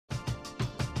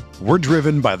We're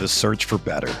driven by the search for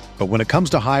better. But when it comes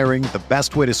to hiring, the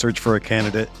best way to search for a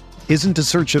candidate isn't to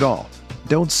search at all.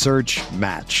 Don't search,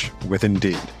 match with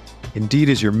Indeed. Indeed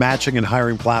is your matching and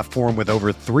hiring platform with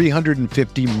over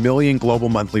 350 million global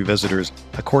monthly visitors,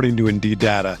 according to Indeed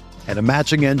data, and a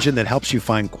matching engine that helps you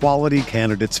find quality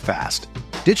candidates fast.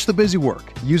 Ditch the busy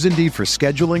work. Use Indeed for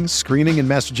scheduling, screening, and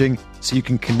messaging so you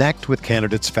can connect with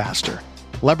candidates faster.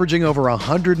 Leveraging over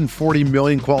 140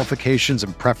 million qualifications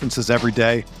and preferences every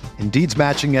day, Indeed's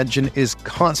matching engine is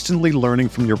constantly learning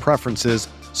from your preferences,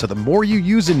 so the more you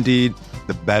use Indeed,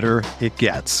 the better it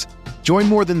gets. Join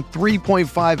more than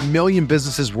 3.5 million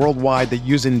businesses worldwide that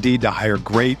use Indeed to hire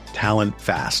great talent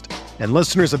fast. And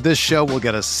listeners of this show will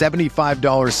get a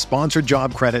 $75 sponsored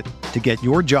job credit to get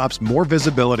your jobs more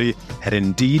visibility at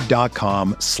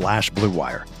Indeed.com/Blue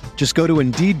Wire. Just go to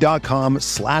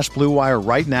Indeed.com/Blue Wire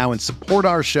right now and support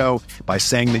our show by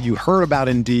saying that you heard about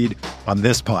Indeed on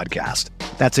this podcast.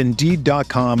 That's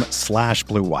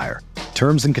Indeed.com/Blue Wire.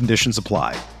 Terms and conditions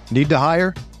apply. Need to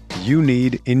hire? You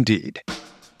need Indeed.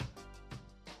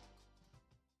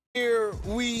 Here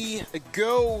we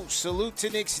go. Salute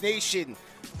to Knicks Nation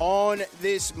on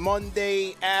this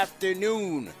Monday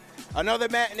afternoon. Another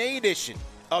matinee edition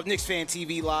of Knicks Fan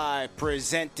TV Live,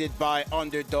 presented by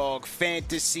Underdog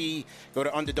Fantasy. Go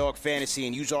to Underdog Fantasy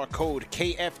and use our code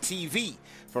KFTV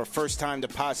for a first-time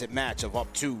deposit match of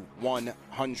up to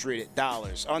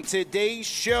 $100. On today's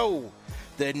show,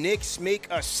 the Knicks make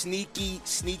a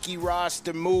sneaky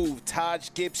roster move. Taj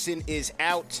Gibson is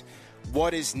out.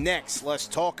 What is next? Let's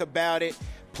talk about it.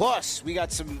 Plus, we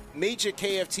got some major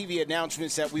KFTV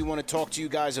announcements that we want to talk to you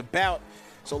guys about.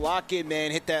 So lock in,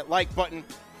 man. Hit that like button,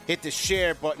 hit the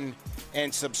share button,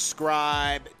 and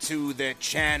subscribe to the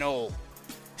channel.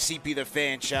 CP the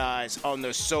Franchise on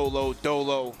the Solo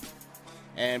Dolo.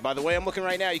 And by the way, I'm looking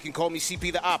right now. You can call me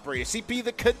CP the Operator, CP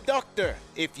the Conductor,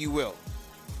 if you will.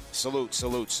 Salute.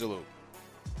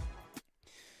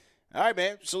 All right,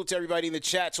 man. Salute to everybody in the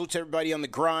chat. Salute to everybody on the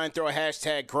grind. Throw a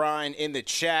hashtag grind in the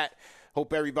chat.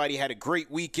 Hope everybody had a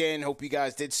great weekend. Hope you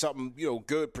guys did something,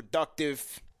 good,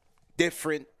 productive,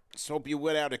 different. Just hope you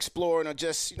went out exploring or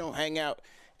just, hang out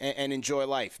and enjoy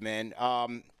life, man.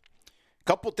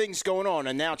 Couple things going on,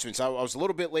 announcements. I was a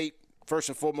little bit late. First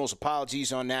and foremost,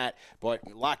 apologies on that, but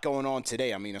a lot going on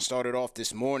today. I mean, I started off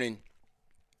this morning.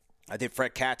 I did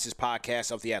Fred Katz's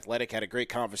podcast of The Athletic. Had a great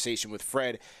conversation with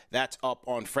Fred. That's up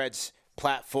on Fred's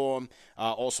platform.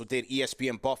 Also did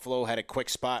ESPN Buffalo. Had a quick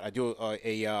spot. I do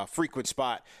a frequent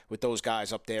spot with those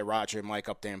guys up there, Roger and Mike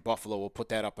up there in Buffalo. We'll put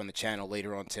that up on the channel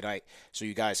later on tonight so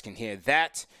you guys can hear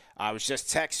that. I was just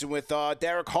texting with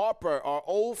Derek Harper, our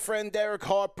old friend Derek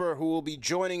Harper, who will be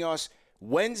joining us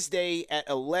Wednesday at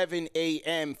 11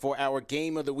 a.m. for our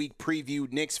Game of the Week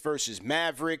preview, Knicks versus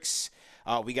Mavericks.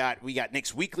 We got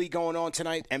Knicks Weekly going on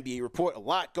tonight, NBA Report, a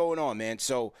lot going on, man.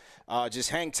 So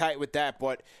just hang tight with that.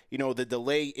 But, the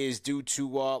delay is due to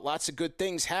lots of good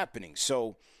things happening.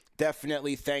 So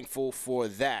definitely thankful for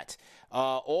that.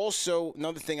 Also,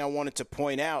 another thing I wanted to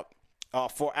point out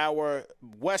for our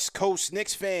West Coast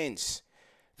Knicks fans,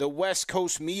 the West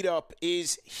Coast meetup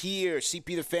is here.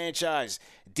 CP the Franchise,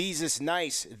 Jesus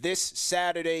Nice, this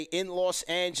Saturday in Los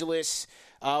Angeles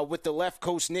with the Left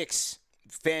Coast Knicks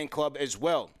fan club as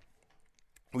well.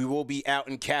 We will be out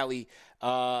in Cali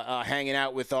hanging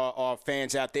out with our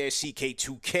fans out there.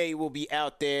 CK2K will be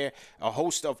out there, a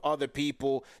host of other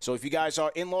people. So if you guys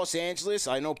are in Los Angeles,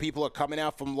 I know people are coming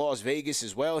out from Las Vegas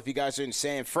as well. If you guys are in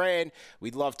San Fran,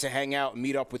 we'd love to hang out and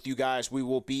meet up with you guys. We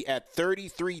will be at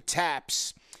 33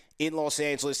 Taps in Los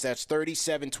Angeles. That's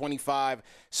 3725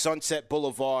 Sunset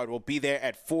Boulevard. We'll be there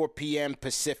at 4 p.m.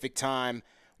 Pacific time,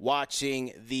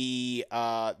 watching the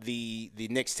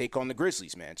Knicks take on the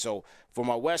Grizzlies, man. So for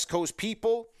my West Coast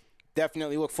people,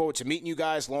 definitely look forward to meeting you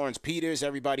guys, Lawrence Peters,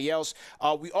 everybody else.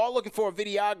 We are looking for a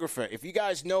videographer. If you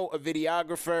guys know a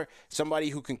videographer, somebody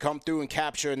who can come through and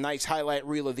capture a nice highlight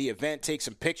reel of the event, take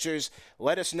some pictures,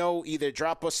 let us know. Either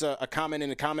drop us a comment in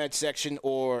the comment section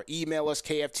or email us,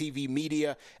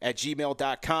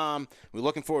 kftvmedia@gmail.com. We're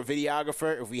looking for a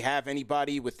videographer. If we have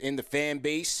anybody within the fan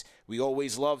base, we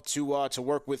always love to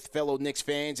work with fellow Knicks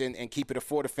fans and keep it a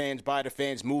for the fans, by the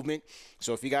fans movement.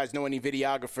 So if you guys know any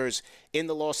videographers in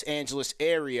the Los Angeles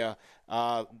area,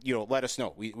 let us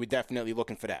know. We're definitely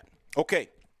looking for that. Okay,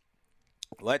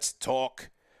 let's talk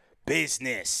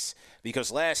business.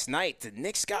 Because last night, the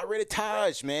Knicks got rid of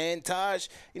Taj, man. Taj,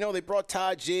 they brought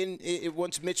Taj in.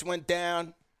 Once Mitch went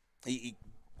down, he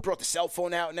brought the cell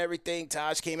phone out and everything.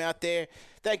 Taj came out there.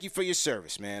 Thank you for your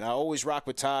service, man. I always rock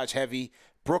with Taj heavy.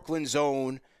 Brooklyn's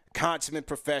own, consummate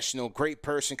professional, great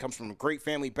person, comes from a great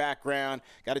family background,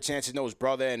 got a chance to know his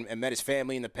brother and met his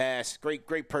family in the past.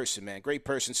 Great person, man. Great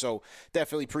person. So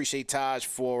definitely appreciate Taj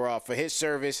for his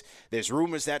service. There's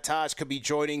rumors that Taj could be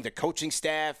joining the coaching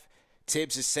staff.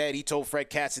 Tibbs has said, he told Fred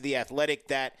Katz of The Athletic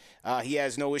that he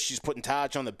has no issues putting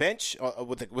Taj on the bench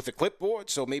with a clipboard,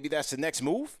 so maybe that's the next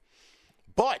move.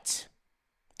 But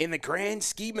in the grand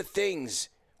scheme of things,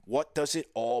 what does it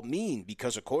all mean?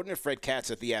 Because according to Fred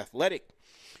Katz at The Athletic,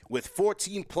 with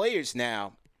 14 players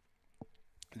now,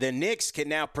 the Knicks can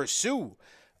now pursue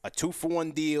a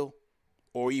 2-for-1 deal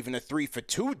or even a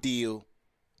 3-for-2 deal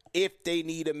if they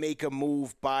need to make a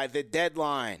move by the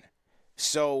deadline.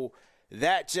 So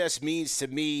that just means to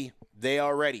me they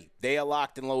are ready. They are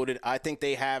locked and loaded. I think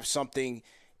they have something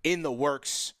in the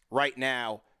works right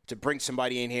now to bring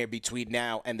somebody in here between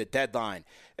now and the deadline.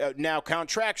 Now,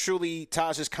 contractually,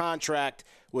 Taj's contract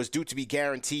was due to be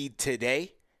guaranteed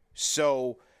today.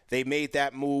 So they made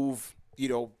that move,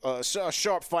 a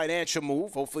sharp financial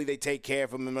move. Hopefully they take care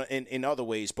of him in other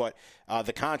ways. But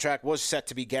the contract was set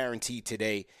to be guaranteed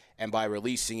today, and by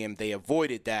releasing him, they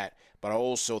avoided that. But I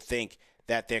also think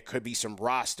that there could be some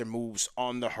roster moves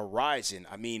on the horizon.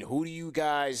 I mean, who do you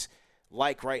guys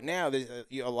like right now?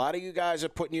 A lot of you guys are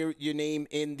putting your name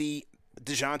in the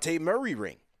DeJounte Murray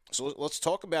ring. So let's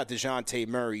talk about DeJounte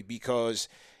Murray because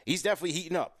he's definitely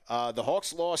heating up. The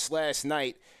Hawks lost last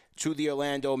night to the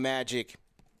Orlando Magic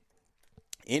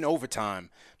in overtime.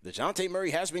 DeJounte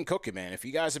Murray has been cooking, man. If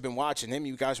you guys have been watching him,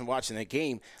 you guys have been watching that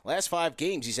game. Last 5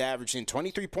 games, he's averaging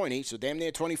 23.8, so damn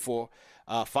near 24,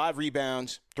 5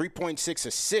 rebounds, 3.6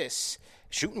 assists,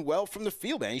 shooting well from the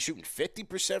field, man. He's shooting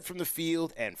 50% from the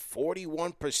field and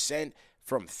 41%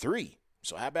 from 3.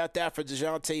 So how about that for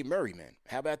DeJounte Murray, man?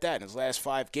 How about that? In his last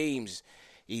 5 games,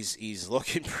 he's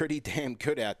looking pretty damn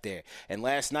good out there. And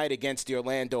last night against the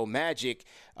Orlando Magic,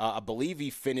 I believe he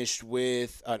finished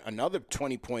with another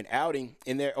 20-point outing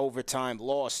in their overtime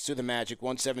loss to the Magic,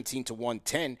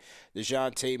 117-110.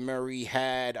 DeJounte Murray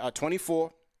had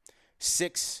 24,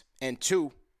 6, and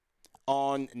 2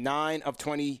 on 9 of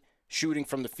 20 shooting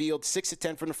from the field, 6 of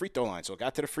 10 from the free throw line. So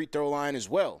got to the free throw line as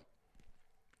well.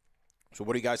 So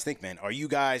what do you guys think, man? Are you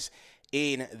guys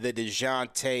in the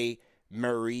DeJounte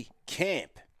Murray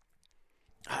camp?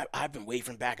 I've been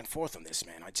wavering back and forth on this,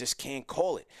 man. I just can't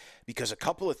call it because a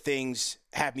couple of things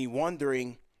have me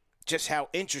wondering just how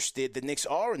interested the Knicks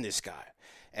are in this guy.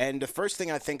 And the first thing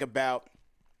I think about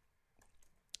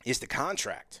is the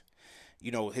contract.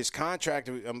 His contract,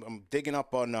 I'm digging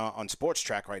up on Sports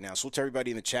Track right now. So to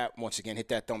everybody in the chat, once again, hit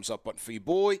that thumbs up button for your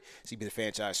boy. CB the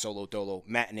Franchise Solo Dolo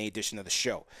matinee edition of the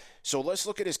show. So let's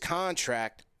look at his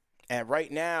contract. And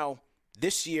right now,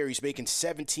 this year, he's making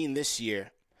 17 this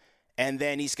year. And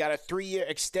then he's got a 3-year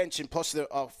extension plus the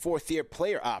 4th-year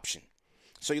player option.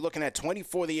 So you're looking at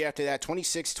 24 the year after that,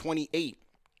 26, 28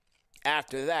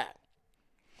 after that.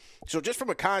 So just from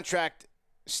a contract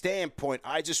standpoint,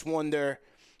 I just wonder,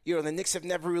 the Knicks have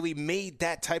never really made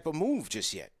that type of move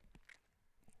just yet.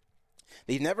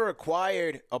 They've never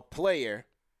acquired a player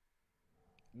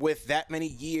with that many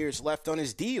years left on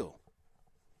his deal.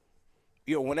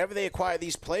 Whenever they acquire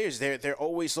these players, they're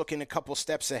always looking a couple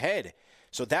steps ahead.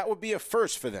 So that would be a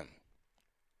first for them.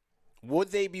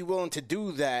 Would they be willing to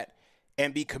do that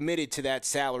and be committed to that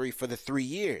salary for the 3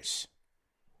 years?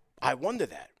 I wonder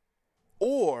that.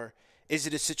 Or is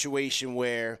it a situation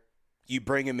where you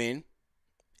bring him in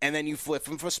and then you flip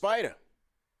him for Spider?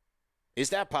 Is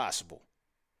that possible?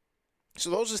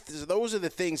 So those are the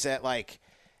things that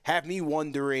have me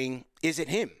wondering, is it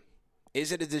him?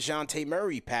 Is it a DeJounte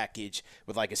Murray package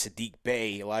with a Sadiq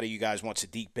Bey? A lot of you guys want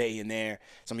Sadiq Bey in there.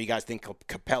 Some of you guys think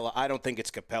Capella. I don't think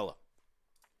it's Capella.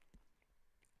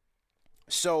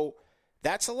 So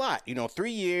that's a lot. 3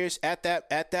 years at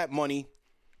that money,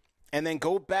 and then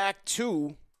go back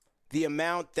to the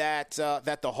amount that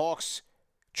the Hawks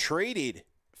traded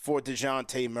for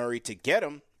DeJounte Murray to get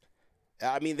him.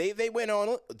 I mean, they went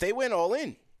all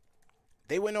in.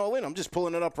 They went all in. I'm just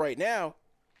pulling it up right now.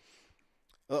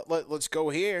 Let's go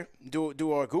here, do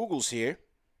our Googles here.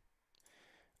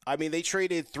 I mean, they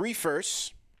traded 3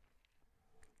 firsts,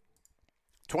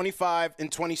 25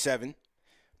 and 27,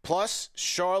 plus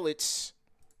Charlotte's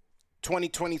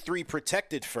 2023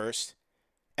 protected first,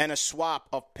 and a swap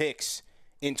of picks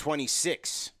in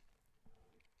 26.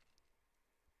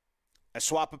 A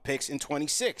swap of picks in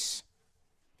 26.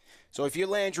 So if you're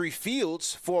Landry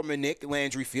Fields, former Knick,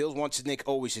 Landry Fields, once a Knick,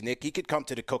 always a Knick, he could come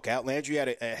to the cookout. Landry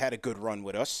had a good run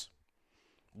with us.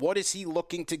 What is he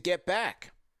looking to get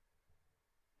back?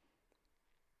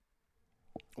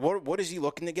 What is he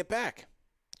looking to get back?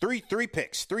 Three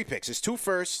picks. It's 2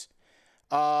 firsts,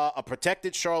 a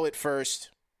protected Charlotte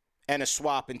first, and a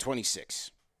swap in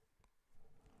 26.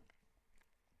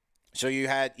 So you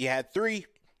had 3.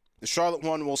 The Charlotte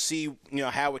one, we'll see,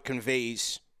 how it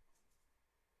conveys.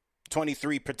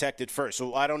 23 protected first.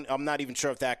 So I'm not even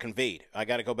sure if that conveyed. I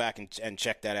got to go back and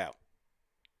check that out.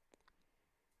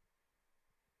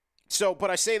 So, but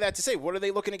I say that to say, what are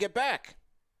they looking to get back?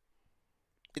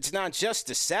 It's not just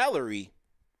the salary.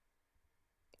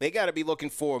 They got to be looking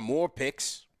for more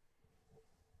picks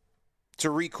to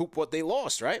recoup what they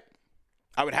lost, right?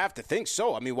 I would have to think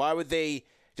so. I mean, why would they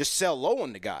just sell low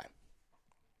on the guy?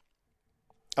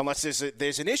 Unless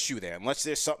there's an issue there, unless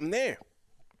there's something there.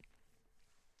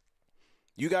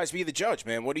 You guys be the judge,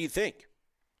 man. What do you think?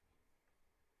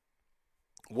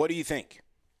 What do you think?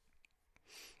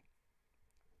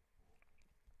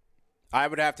 I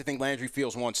would have to think Landry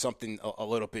Fields wants something a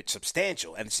little bit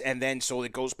substantial. And then so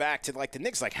it goes back to like the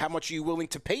Knicks. Like, how much are you willing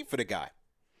to pay for the guy?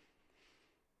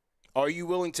 Are you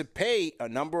willing to pay a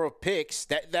number of picks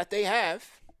that they have,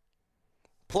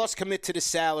 plus commit to the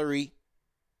salary?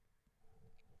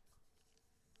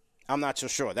 I'm not so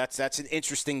sure. That's an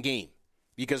interesting game.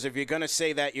 Because if you're going to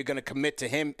say that you're going to commit to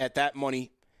him at that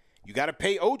money, you got to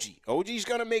pay OG. OG's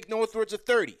going to make northwards of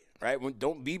 30, right?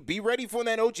 Don't be ready for when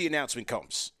that OG announcement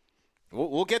comes.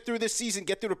 We'll get through this season,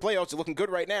 get through the playoffs. They're looking good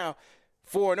right now,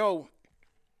 4-0.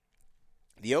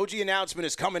 The OG announcement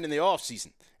is coming in the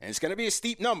offseason, and it's going to be a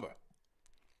steep number.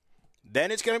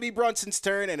 Then it's going to be Brunson's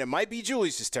turn, and it might be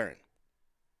Julius's turn.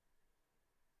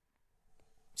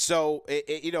 So,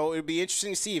 it'll be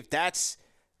interesting to see if that's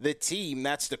the team,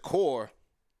 that's the core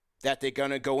that they're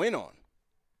going to go in on.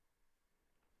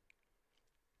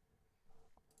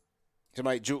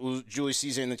 Somebody, Julius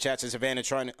Caesar in the chat says, Atlanta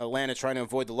trying to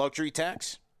avoid the luxury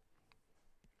tax.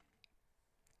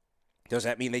 Does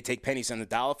that mean they take pennies on the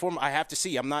dollar for them? I have to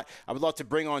see. I would love to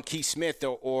bring on Keith Smith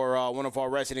or one of our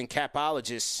resident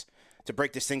capologists to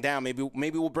break this thing down. Maybe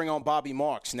we'll bring on Bobby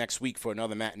Marks next week for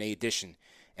another matinee edition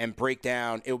and break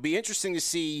down. It will be interesting to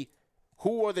see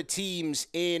who are the teams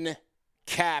in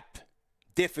cap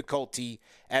difficulty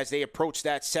as they approach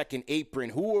that second apron.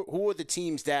 Who are the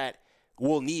teams that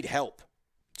will need help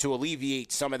to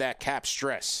alleviate some of that cap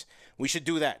stress? We should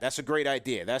do that. That's a great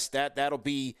idea. That'll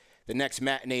be the next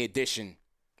matinee edition.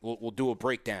 We'll do a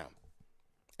breakdown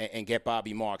and get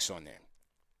Bobby Marks on there.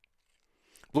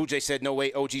 Blue Jay said, no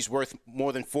way OG's worth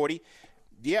more than 40.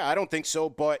 Yeah, I don't think so,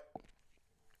 but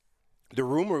the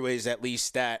rumor is at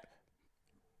least that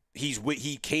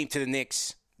he came to the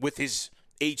Knicks with his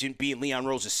agent being Leon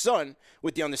Rose's son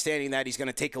with the understanding that he's going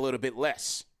to take a little bit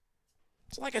less.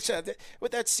 So like I said,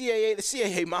 with that the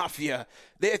CAA mafia,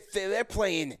 they're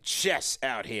playing chess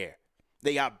out here.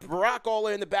 They got Brock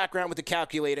Aller in the background with the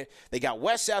calculator. They got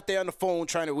Wes out there on the phone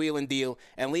trying to wheel and deal,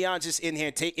 and Leon's just in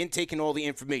here taking all the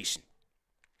information.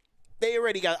 I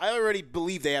already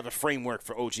believe they have a framework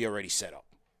for OG already set up.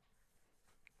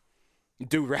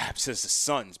 Dude Rap says the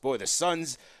Suns. Boy, the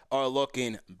Suns are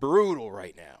looking brutal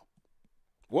right now.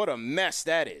 What a mess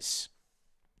that is.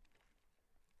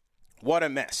 What a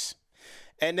mess.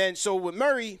 And then, so with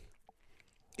Murray,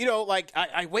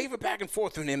 I waver back and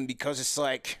forth with him because it's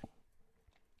like,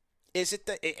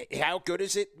 how good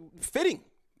is it fitting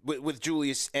with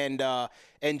Julius and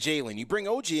Jalen? You bring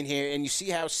OG in here and you see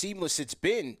how seamless it's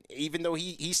been, even though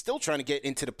he's still trying to get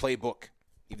into the playbook,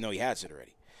 even though he has it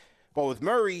already. But with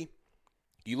Murray,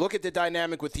 you look at the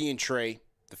dynamic with he and Trey,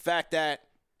 the fact that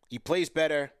he plays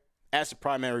better as a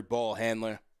primary ball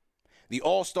handler. The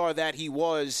all-star that he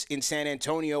was in San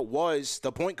Antonio was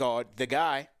the point guard, the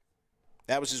guy.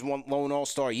 That was his one lone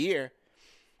all-star year.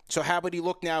 So how would he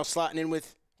look now slotting in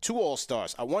with 2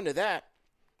 all-stars? I wonder that.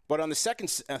 But on the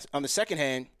second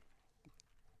hand,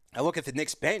 I look at the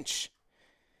Knicks bench,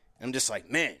 and I'm just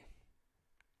like, man,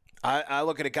 I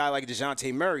look at a guy like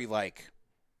DeJounte Murray like,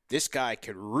 this guy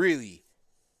could really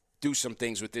do some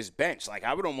things with this bench. Like,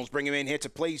 I would almost bring him in here to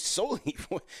play solely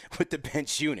with the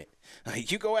bench unit.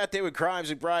 Like, you go out there with Grimes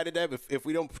and Bryden if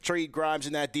we don't trade Grimes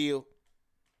in that deal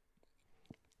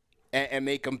and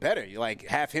make him better. Like,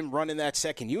 have him running that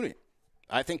second unit.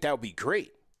 I think that would be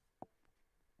great.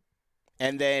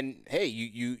 And then, hey,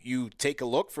 you take a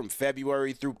look from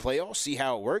February through playoffs, see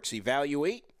how it works,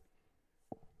 evaluate,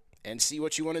 and see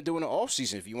what you want to do in the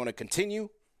offseason. If you want to continue,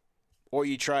 or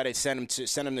you try to send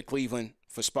him to Cleveland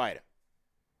for Spider.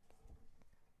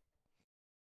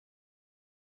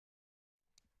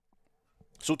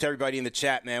 So to everybody in the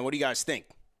chat, man, what do you guys think?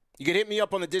 You can hit me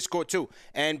up on the Discord too.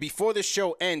 And before this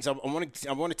show ends, I want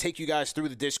to take you guys through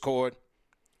the Discord.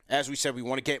 As we said, we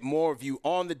want to get more of you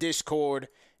on the Discord,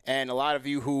 and a lot of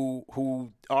you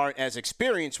who aren't as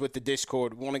experienced with the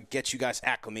Discord, we want to get you guys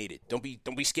acclimated. Don't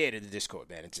be scared of the Discord,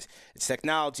 man. It's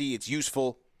technology. It's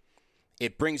useful.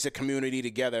 It brings the community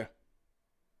together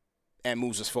and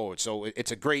moves us forward. So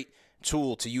it's a great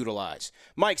tool to utilize.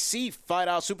 Mike C.,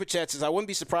 $5 Super Chat says, I wouldn't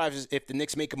be surprised if the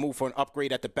Knicks make a move for an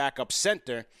upgrade at the backup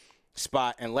center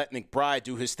spot and let McBride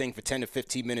do his thing for 10 to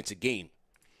 15 minutes a game.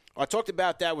 I talked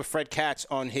about that with Fred Katz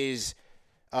on his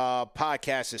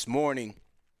podcast this morning.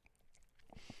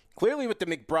 Clearly with the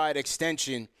McBride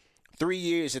extension, 3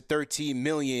 years at $13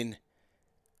 million,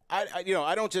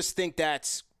 I don't just think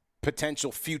that's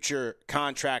potential future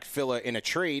contract filler in a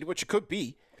trade, which it could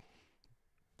be.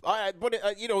 But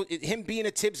him being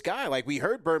a Tibbs guy, like we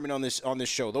heard Berman on this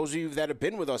show. Those of you that have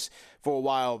been with us for a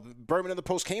while, Berman of the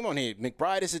Post came on here.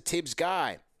 McBride is a Tibbs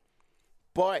guy,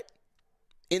 but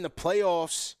in the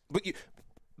playoffs,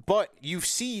 but you've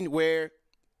seen where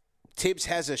Tibbs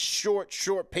has a short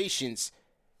patience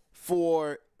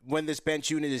for when this bench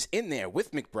unit is in there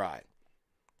with McBride.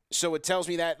 So it tells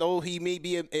me that though he may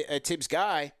be a Tibbs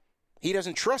guy, he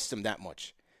doesn't trust him that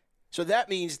much. So that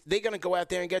means they're going to go out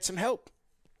there and get some help.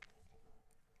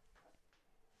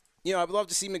 I'd love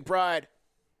to see McBride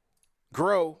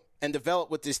grow and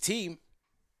develop with this team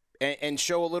and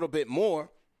show a little bit more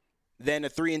than a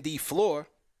 3-and-D floor.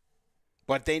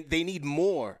 But they need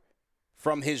more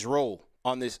from his role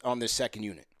on this second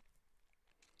unit.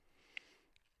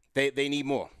 They need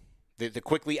more. The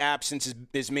quickly absence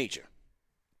is major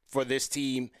for this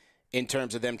team in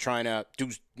terms of them trying to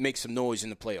make some noise in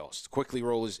the playoffs. The quickly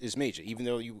role is major. Even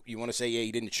though you want to say, yeah,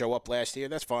 he didn't show up last year,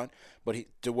 that's fine. But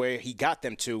to where he got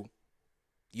them to,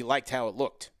 you liked how it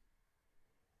looked.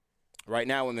 Right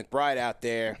now with McBride out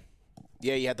there,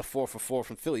 yeah, you had the 4 for 4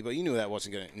 from Philly, but you knew that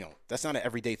wasn't going to, that's not an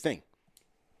everyday thing.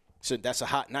 So that's a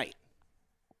hot night.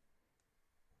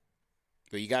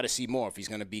 But you got to see more if he's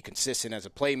going to be consistent as a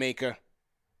playmaker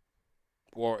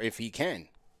or if he can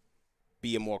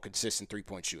be a more consistent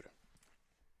three-point shooter.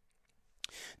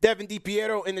 Devin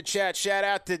DiPiero in the chat. Shout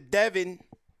out to Devin.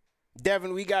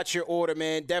 Devin, we got your order,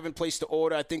 man. Devin placed the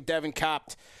order. I think Devin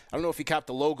copped, I don't know if he copped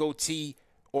the logo tee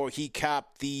or he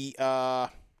copped the For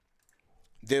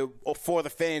the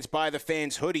Fans, By the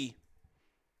Fans hoodie.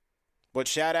 But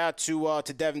shout out to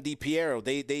Devin DiPiero.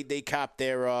 They copped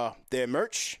their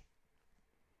merch.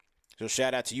 So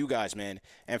shout out to you guys, man.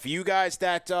 And for you guys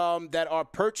that are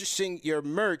purchasing your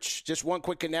merch, just one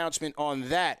quick announcement on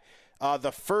that.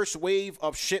 The first wave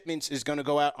of shipments is going to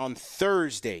go out on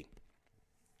Thursday.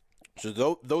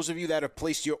 So those of you that have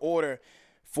placed your order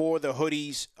for the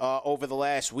hoodies over the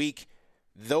last week,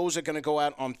 those are going to go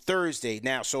out on Thursday.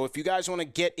 Now, so if you guys want to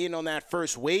get in on that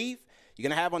first wave, you're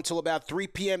going to have until about 3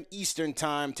 p.m. Eastern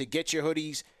time to get your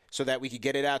hoodies so that we can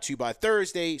get it out to you by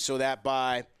Thursday so that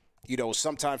by,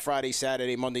 sometime Friday,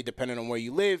 Saturday, Monday, depending on where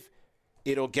you live,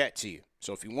 it'll get to you.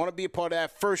 So if you want to be a part of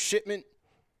that first shipment,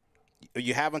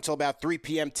 you have until about 3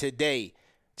 p.m. today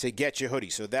to get your hoodie.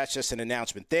 So that's just an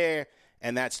announcement there.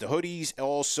 And that's the hoodies.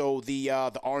 Also, the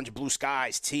Orange Blue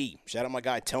Skies tee. Shout out my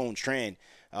guy, Tone Tran,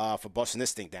 for busting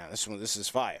this thing down. This is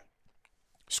fire.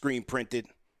 Screen printed.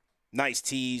 Nice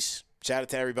tees. Shout out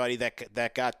to everybody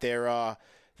that got their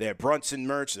Brunson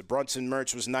merch. The Brunson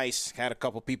merch was nice. Had a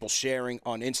couple people sharing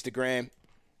on Instagram.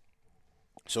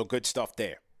 So good stuff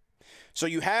there. So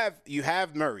you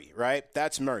have Murray, right?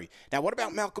 That's Murray. Now, what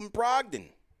about Malcolm Brogdon?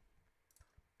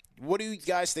 What do you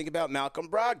guys think about Malcolm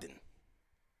Brogdon?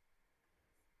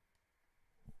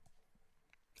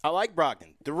 I like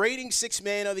Brogdon. The rating 6th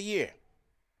man of the year.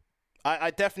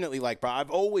 I definitely like Brogdon.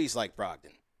 I've always liked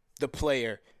Brogdon. The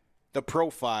player, the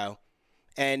profile.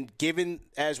 And given,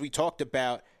 as we talked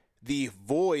about, the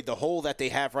void, the hole that they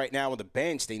have right now on the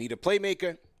bench, they need a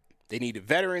playmaker. They need a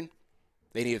veteran.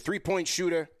 They need a three-point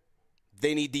shooter.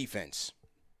 They need defense.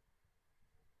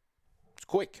 It's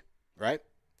quick, right?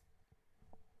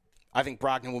 I think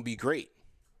Brogdon will be great.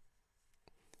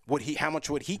 How much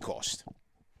would he cost?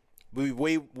 Would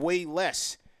be way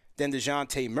less than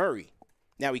DeJounte Murray.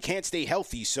 Now, he can't stay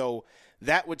healthy, so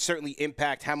that would certainly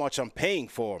impact how much I'm paying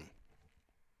for him.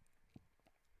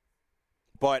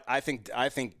 But I think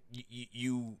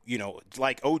you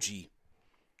like OG,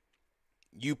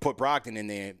 you put Brogdon in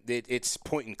there, it's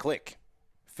point and click.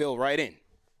 Fill right in.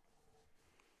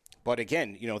 But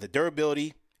again, the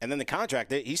durability and then the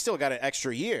contract, he's still got an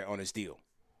extra year on his deal.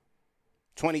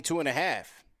 22 and a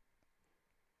half.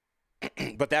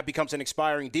 But that becomes an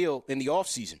expiring deal in the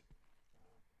offseason.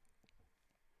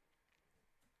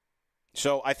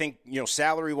 So I think,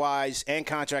 salary-wise and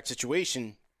contract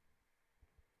situation,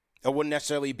 it wouldn't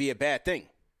necessarily be a bad thing.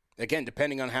 Again,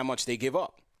 depending on how much they give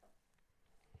up.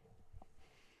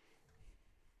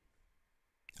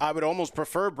 I would almost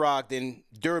prefer Brogdon,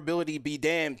 durability be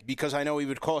damned, because I know he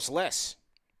would cost less.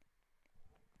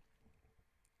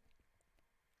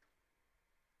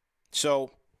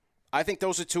 So I think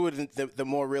those are two of the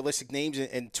more realistic names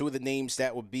and two of the names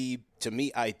that would be, to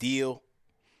me, ideal.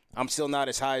 I'm still not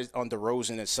as high on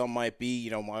DeRozan as some might be.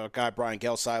 You know, my guy Brian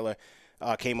Gelsiler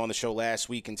came on the show last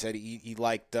week and said he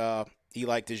liked DeRozan.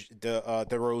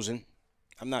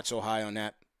 I'm not so high on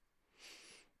that.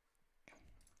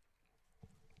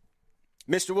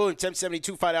 Mr. William,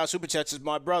 1072, $5 Super Chat says,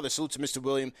 my brother, salute to Mr.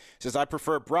 William, says, I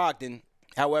prefer Brogdon.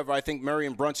 However, I think Murray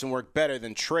and Brunson work better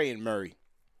than Trey and Murray.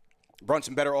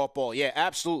 Brunson better off ball. Yeah,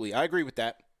 absolutely. I agree with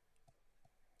that.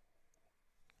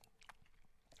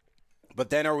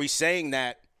 But then are we saying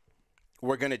that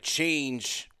we're going to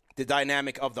change the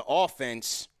dynamic of the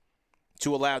offense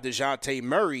to allow DeJounte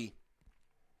Murray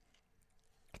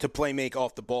to play make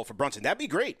off the ball for Brunson? That'd be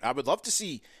great. I would love to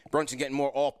see Brunson getting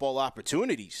more off-ball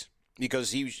opportunities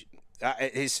because his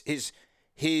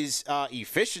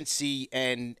efficiency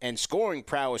and scoring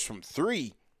prowess from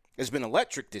three has been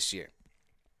electric this year.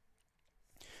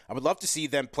 I would love to see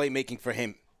them playmaking for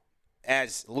him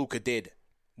as Luka did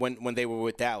when they were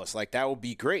with Dallas. Like, that would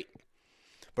be great.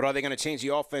 But are they going to change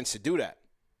the offense to do that?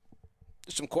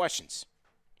 There's some questions.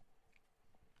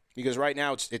 Because right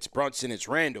now it's Brunson, it's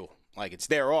Randall. Like, it's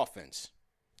their offense.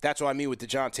 That's what I mean with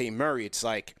DeJounte Murray. It's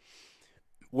like,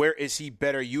 where is he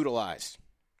better utilized?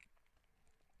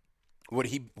 Would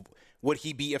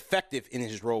he be effective in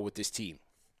his role with this team?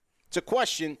 It's a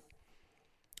question,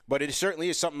 but it certainly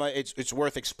is something it's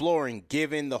worth exploring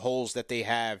given the holes that they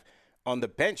have on the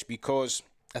bench, because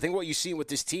I think what you see with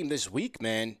this team this week,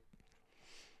 man,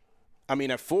 I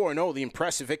mean, at 4-0, the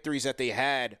impressive victories that they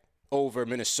had over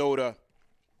Minnesota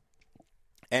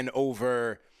and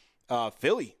over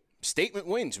Philly, statement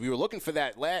wins. We were looking for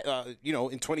that,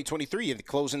 in 2023,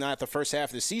 closing out the first half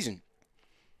of the season.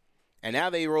 And now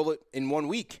they roll it in 1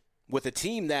 week with a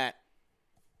team that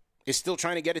is still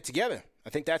trying to get it together. I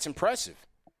think that's impressive.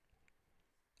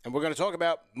 And we're going to talk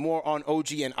about more on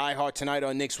OG and iHeart tonight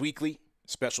on Knicks Weekly.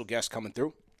 Special guest coming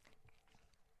through.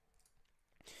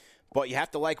 But you have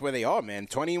to like where they are, man.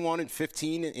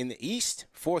 21-15 in the East.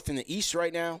 4th in the East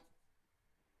right now.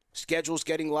 Schedule's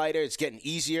getting lighter. It's getting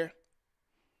easier.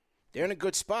 They're in a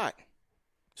good spot.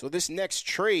 So this next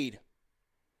trade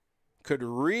could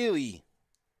really,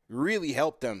 really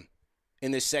help them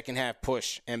in this second half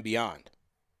push and beyond.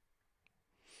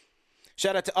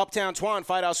 Shout out to Uptown Twan,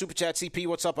 $5 Super Chat. CP,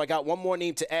 what's up? I got one more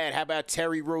name to add. How about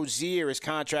Terry Rozier? His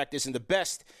contract isn't the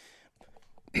best,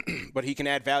 but he can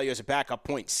add value as a backup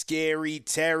point. Scary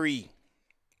Terry.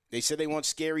 They said they want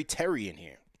Scary Terry in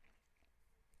here.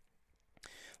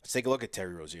 Let's take a look at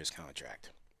Terry Rozier's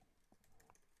contract.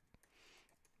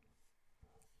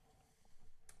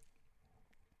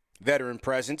 Veteran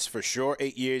presence for sure,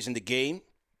 8 years in the game.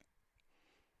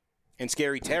 And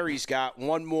Scary Terry's got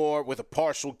one more with a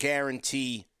partial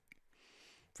guarantee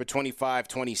for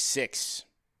 25-26.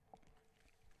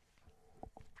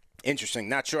 Interesting.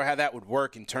 Not sure how that would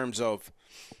work in terms of,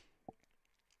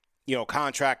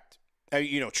 contract,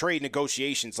 trade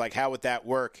negotiations. Like, how would that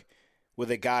work with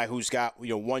a guy who's got,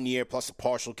 1 year plus a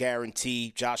partial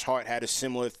guarantee? Josh Hart had a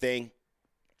similar thing.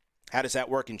 How does that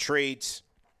work in trades?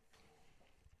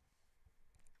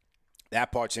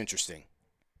 That part's interesting.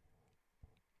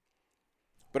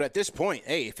 But at this point,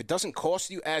 hey, if it doesn't cost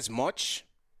you as much,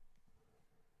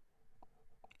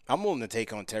 I'm willing to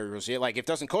take on Terry Rozier. Like, if it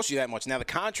doesn't cost you that much. Now, the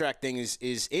contract thing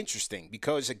is interesting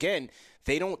because, again,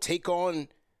 they don't take on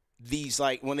these,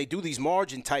 like, when they do these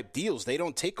margin-type deals, they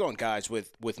don't take on guys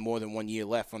with more than 1 year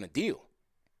left on a deal.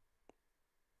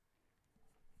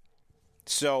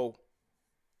 So,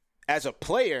 as a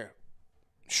player,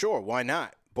 sure, why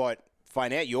not? But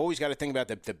you always got to think about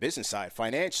the business side.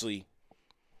 Financially,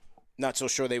 not so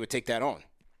sure they would take that on.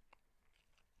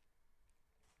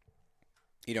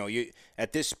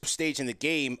 At this stage in the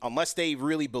game, unless they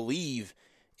really believe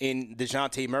in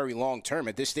DeJounte Murray long term,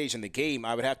 at this stage in the game,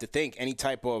 I would have to think any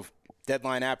type of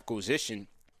deadline acquisition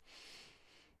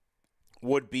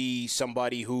would be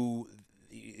somebody who,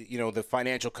 the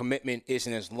financial commitment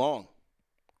isn't as long,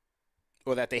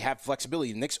 or that they have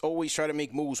flexibility. The Knicks always try to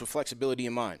make moves with flexibility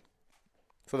in mind,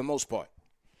 for the most part.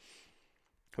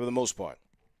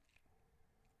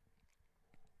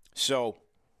 So,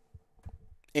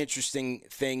 interesting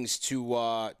things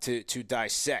to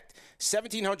dissect.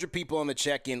 1,700 people on the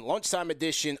check-in. Lunchtime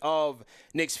edition of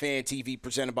Knicks Fan TV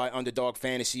presented by Underdog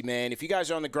Fantasy, man. If you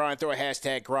guys are on the grind, throw a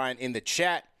hashtag grind in the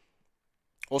chat.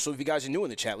 Also, if you guys are new in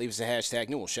the chat, leave us a hashtag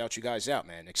new. We'll shout you guys out,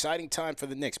 man. Exciting time for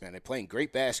the Knicks, man. They're playing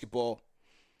great basketball.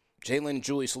 Jalen and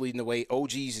Julius are leading the way.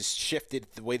 OG's has shifted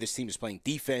the way this team is playing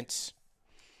defense.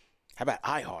 How about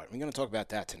iHeart? We're going to talk about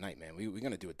that tonight, man. We're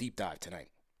going to do a deep dive tonight.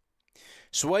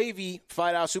 Swavey,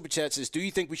 $5 Super Chat says, do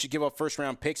you think we should give up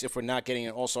first-round picks if we're not getting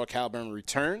an all-star caliber in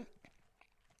return?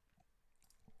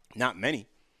 Not many.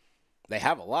 They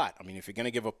have a lot. I mean, if you're going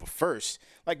to give up a first,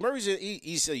 like Murray's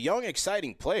he's a young,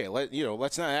 exciting player.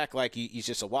 Let's not act like he's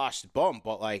just a washed bum,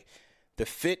 but like the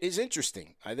fit is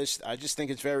interesting. I just think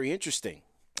it's very interesting.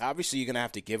 Obviously, you're going to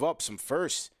have to give up some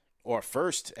first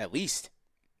at least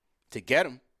to get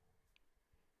him.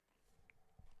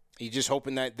 You're just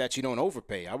hoping that you don't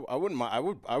overpay. I wouldn't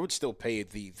mind. I would still pay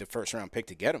the first round pick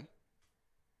to get him.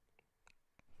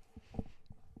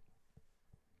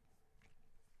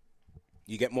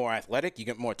 You get more athletic, you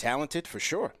get more talented for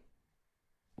sure.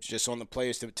 It's just on the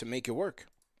players to make it work.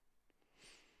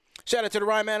 Shout out to the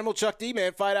Rhyme Animal, Chuck D,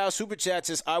 man. $5 Super Chat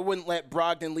says, I wouldn't let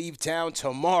Brogdon leave town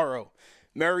tomorrow.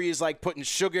 Murray is like putting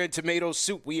sugar in tomato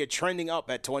soup. We are trending up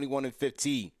at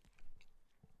 21-15.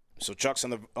 So Chuck's on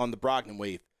the Brogdon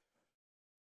wave.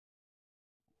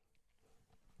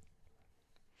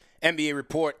 NBA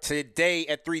report today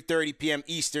at 3:30 p.m.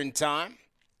 Eastern Time.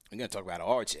 We're going to talk about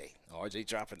RJ. RJ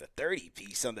dropping the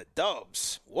 30-piece on the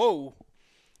Dubs. Whoa.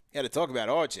 Got to talk about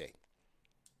RJ.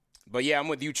 But, yeah, I'm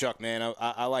with you, Chuck, man.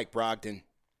 I like Brogdon.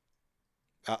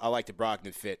 I like the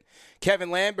Brogdon fit. Kevin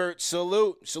Lambert,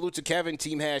 salute. Salute to Kevin,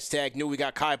 team hashtag new. We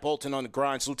got Kai Bolton on the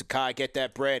grind. Salute to Kai, get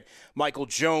that bread. Michael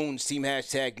Jones, team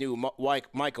hashtag new.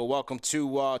 Michael, welcome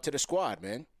to the squad,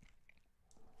 man.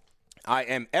 I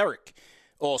am Eric.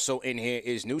 Also in here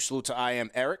is new. Salute to I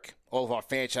am Eric. All of our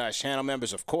franchise channel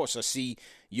members, of course. I see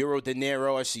Euro De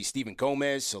Niro. I see Stephen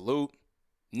Gomez. Salute.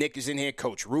 Nick is in here.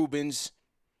 Coach Rubens.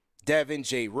 Devin,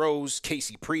 J. Rose,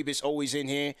 Casey Priebus, always in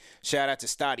here. Shout out to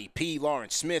Stoddy P.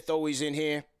 Lawrence Smith, always in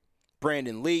here.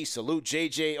 Brandon Lee, salute.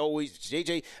 JJ, always.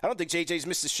 JJ, I don't think JJ's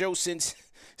missed the show since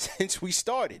we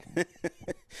started.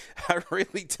 I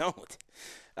really don't.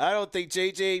 I don't think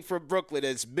JJ from Brooklyn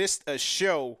has missed a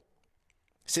show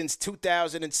since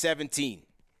 2017.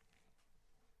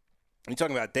 I'm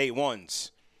talking about day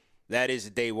ones. That is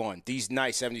a day one. These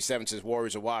nice 77 says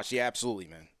Warriors are washed. Yeah, absolutely,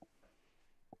 man.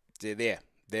 They're there.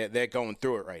 They're going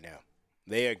through it right now.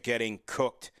 They are getting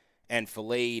cooked and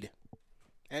filleted.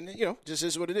 And, just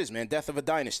is what it is, man. Death of a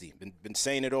dynasty. Been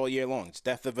saying it all year long. It's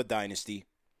death of a dynasty.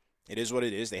 It is what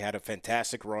it is. They had a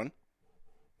fantastic run.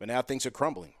 But now things are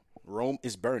crumbling. Rome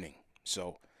is burning.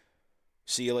 So,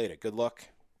 see you later. Good luck.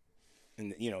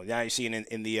 And, now you're seeing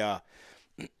in the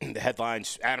the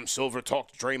headlines, Adam Silver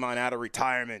talked Draymond out of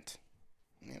retirement.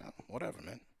 Whatever,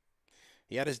 man.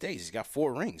 He had his days. He's got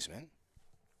 4 rings, man.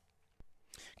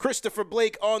 Christopher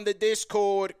Blake on the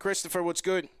Discord. Christopher, what's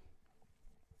good?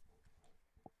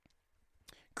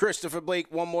 Christopher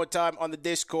Blake, one more time on the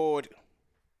Discord.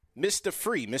 Mr.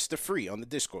 Free on the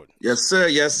Discord. Yes,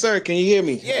 sir. Can you hear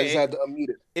me? Yeah. I just had to unmute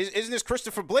it. Isn't this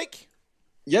Christopher Blake?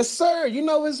 Yes, sir.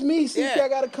 It's me. See, Yeah. I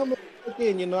got to come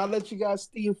in. I let you guys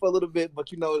steam for a little bit, but,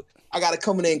 I got to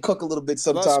come in and cook a little bit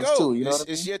sometimes, too.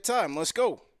 It's your time. Let's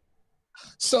go.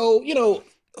 So,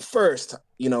 first,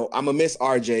 I'm going to miss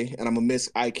RJ and I'm going to miss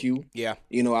IQ. Yeah.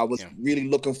 I was really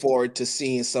looking forward to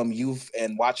seeing some youth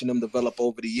and watching them develop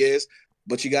over the years,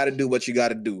 but you got to do what you got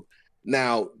to do.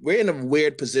 Now, we're in a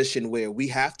weird position where we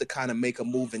have to kind of make a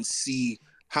move and see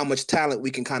how much talent we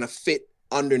can kind of fit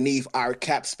underneath our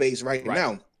cap space right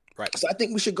now. Right. So I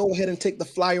think we should go ahead and take the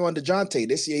flyer on DeJounte.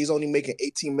 This year, he's only making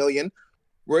 $18 million.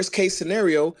 Worst case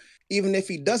scenario, even if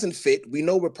he doesn't fit, we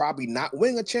know we're probably not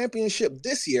winning a championship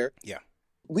this year. Yeah.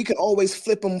 We can always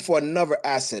flip him for another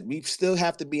asset. We still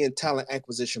have to be in talent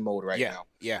acquisition mode right now.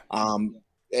 Yeah.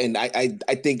 And I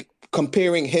think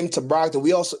comparing him to Brogdon,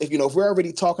 we also, if we're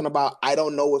already talking about, I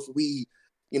don't know if we,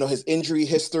 his injury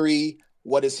history,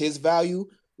 what is his value?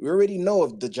 We already know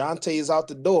if DeJounte is out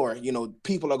the door,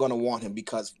 people are going to want him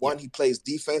because one, he plays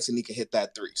defense and he can hit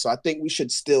that 3. So I think we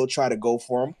should still try to go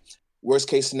for him. Worst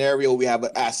case scenario, we have an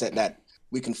asset that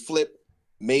we can flip.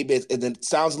 Maybe it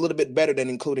sounds a little bit better than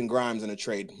including Grimes in a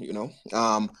trade,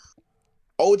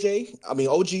 OG,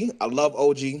 I love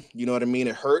OG. You know what I mean?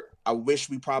 It hurt. I wish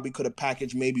we probably could have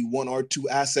packaged maybe 1 or 2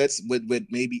 assets with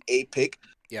maybe a pick.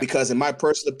 Yeah. Because in my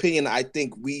personal opinion, I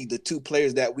think the 2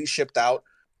 players that we shipped out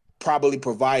probably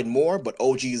provide more, but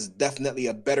OG is definitely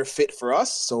a better fit for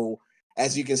us. So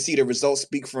as you can see, the results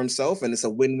speak for himself, and it's a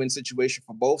win-win situation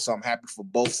for both. So I'm happy for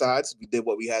both sides. We did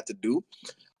what we had to do.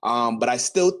 But I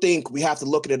still think we have to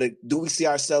look at it. Do we see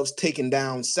ourselves taking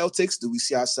down Celtics? Do we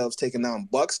see ourselves taking down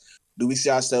Bucks? Do we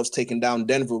see ourselves taking down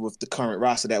Denver with the current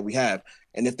roster that we have?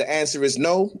 And if the answer is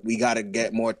no, we got to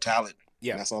get more talent.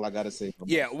 Yeah, that's all I got to say.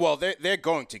 Yeah, well, they're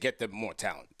going to get the more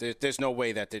talent. There's no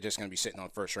way that they're just going to be sitting on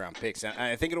first-round picks. And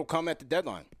I think it'll come at the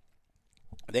deadline.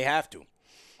 They have to.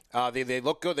 They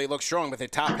look good. They look strong, but they're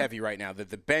top-heavy right now.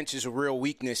 The bench is a real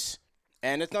weakness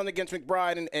And it's nothing against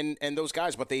McBride and those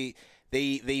guys, but they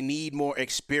need more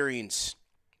experience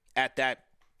at that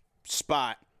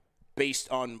spot based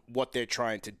on what they're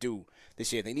trying to do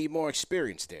this year. They need more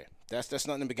experience there. That's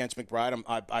nothing against McBride.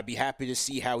 I'd be happy to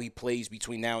see how he plays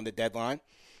between now and the deadline,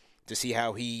 to see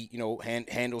how he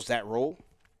handles that role.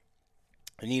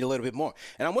 They need a little bit more.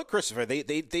 And I'm with Christopher.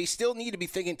 They still need to be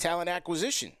thinking talent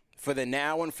acquisition for the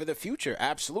now and for the future.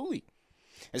 Absolutely.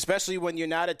 Especially when you're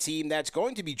not a team that's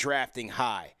going to be drafting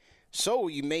high. So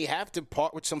you may have to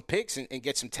part with some picks and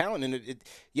get some talent. And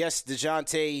yes,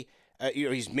 DeJounte,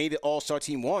 he's made the All-Star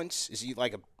team once. Is he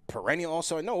like a perennial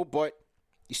All-Star? No, but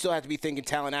you still have to be thinking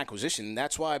talent acquisition. And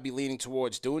that's why I'd be leaning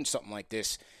towards doing something like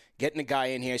this, getting a guy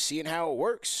in here, seeing how it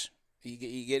works. You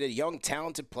get a young,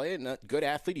 talented player, and a good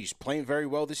athlete. He's playing very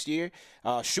well this year,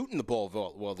 shooting the ball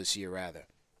well this year, rather.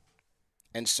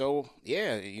 And so,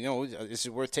 yeah, this is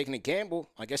worth taking a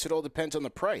gamble. I guess it all depends on the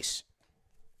price.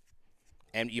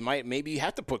 And maybe you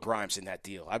have to put Grimes in that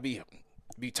deal. It'd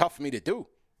be tough for me to do,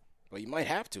 but you might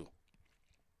have to.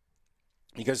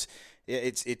 Because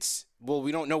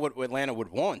we don't know what Atlanta would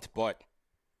want, but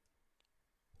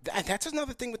that's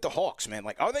another thing with the Hawks, man.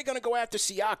 Like, are they going to go after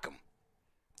Siakam?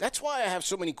 That's why I have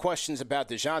so many questions about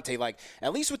DeJounte. Like,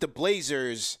 at least with the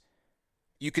Blazers,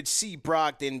 you could see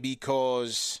Brogdon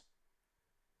because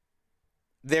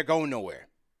they're going nowhere,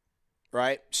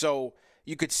 right? So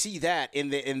you could see that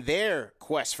in their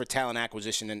quest for talent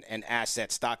acquisition and asset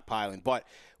stockpiling. But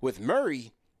with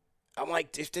Murray, I'm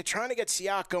like, if they're trying to get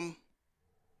Siakam,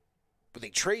 would they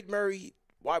trade Murray?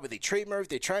 Why would they trade Murray if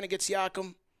they're trying to get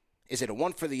Siakam? Is it a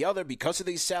one for the other because of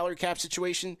the salary cap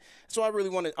situation? So I really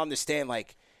want to understand,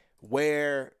 like,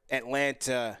 where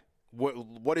Atlanta,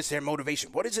 what is their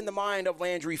motivation? What is in the mind of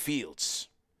Landry Fields?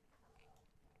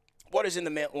 What is in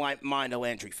the mind of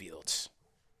Landry Fields?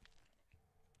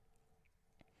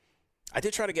 I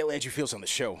did try to get Landry Fields on the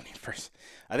show when he first.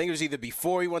 I think it was either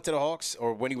before he went to the Hawks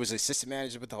or when he was assistant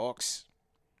manager with the Hawks.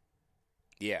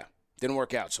 Yeah, didn't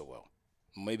work out so well.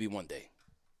 Maybe one day.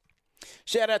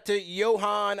 Shout out to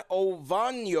Johan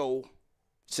Ovanyo.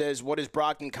 Says, what is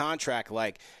Brogdon contract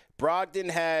like? Brogdon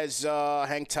has,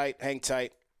 hang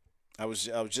tight. I was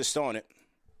just on it.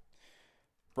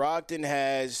 Brogdon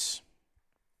has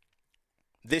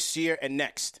this year and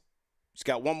next. He's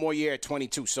got one more year at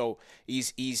 22, so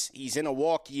he's in a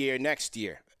walk year next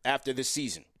year after this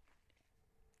season.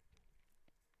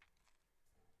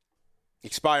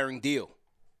 Expiring deal.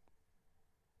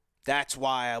 That's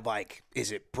why I like,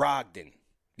 is it Brogdon?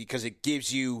 Because it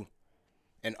gives you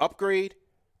an upgrade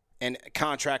and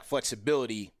contract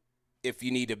flexibility if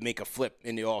you need to make a flip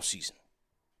in the offseason.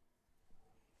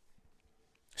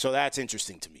 So that's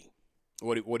interesting to me.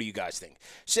 What do you guys think?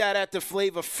 Shout out to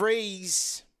Flavor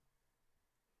Phrase.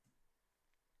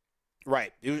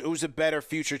 Right. It was a better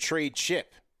future trade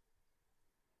chip.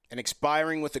 And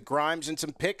expiring with the Grimes and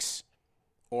some picks,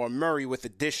 or Murray with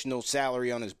additional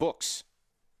salary on his books.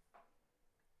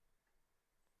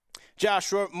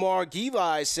 Joshua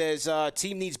Margili says,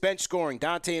 team needs bench scoring.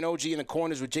 Dante and OG in the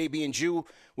corners with JB and Jew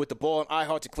with the ball and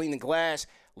iHeart to clean the glass.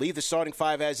 Leave the starting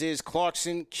five as is.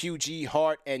 Clarkson, QG,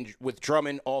 Hart, and with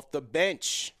Drummond off the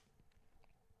bench.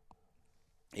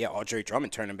 Yeah, Andre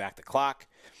Drummond turning back the clock.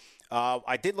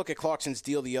 I did look at Clarkson's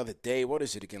deal the other day. What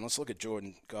is it again? Let's look at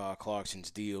Jordan Clarkson's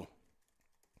deal.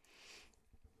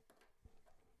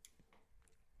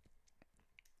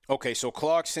 Okay, so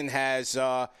Clarkson has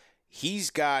he's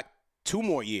got 2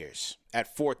 more years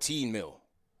at $14 million.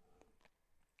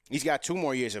 He's got 2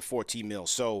 more years at $14 million.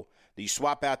 So you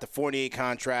swap out the Fournier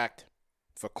contract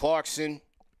for Clarkson.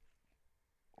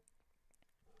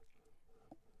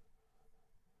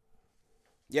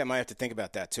 Yeah, I might have to think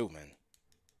about that too, man.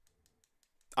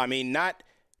 I mean, not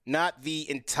the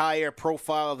entire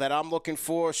profile that I'm looking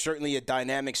for. Certainly a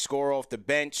dynamic scorer off the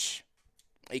bench.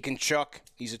 He can chuck.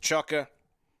 He's a chucker.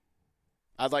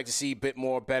 I'd like to see a bit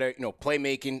more better,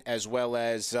 playmaking as well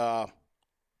as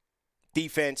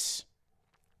defense.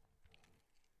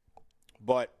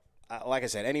 But like I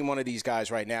said, any one of these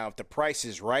guys right now, if the price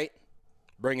is right,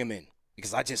 bring him in.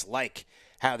 Because I just like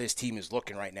how this team is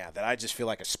looking right now. That I just feel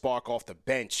like a spark off the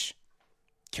bench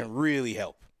can really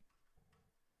help.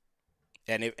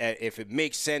 And if it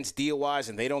makes sense deal-wise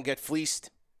and they don't get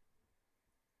fleeced,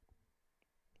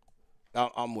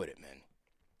 I'm with it, man.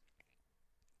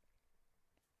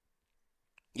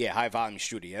 Yeah, high-volume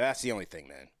shooter. Yeah, that's the only thing,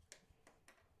 man.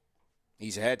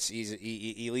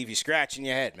 He leave you scratching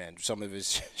your head, man, some of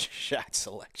his shot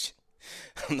selection.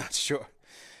 I'm not sure.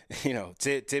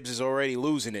 Tibbs is already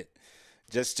losing it.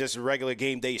 Just a regular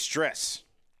game day stress.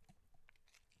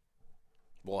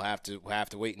 We'll have to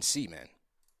wait and see, man.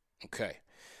 Okay.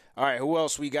 All right, who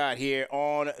else we got here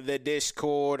on the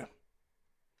Discord?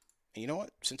 And you know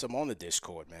what? Since I'm on the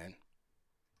Discord, man,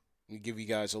 let me give you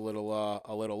guys a little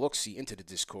look-see into the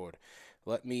Discord.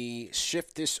 Let me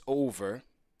shift this over.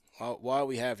 While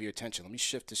we have your attention, let me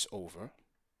shift this over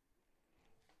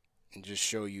and just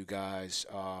show you guys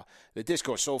the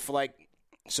Discord. So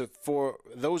for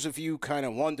those of you kind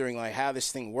of wondering like how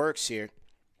this thing works here,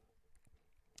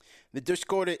 the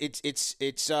Discord it's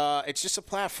just a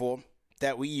platform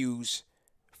that we use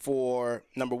for,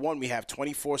 number one, we have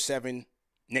 24/7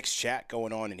 Knicks chat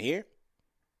going on in here,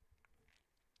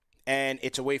 and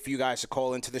it's a way for you guys to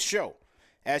call into the show.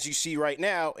 As you see right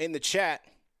now in the chat,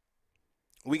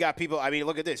 we got people. I mean,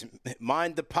 look at this.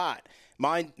 Mind the pot.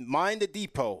 Mind the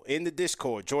depot in the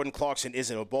Discord. Jordan Clarkson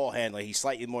isn't a ball handler. He's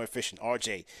slightly more efficient.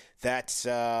 RJ,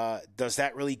 does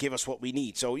that really give us what we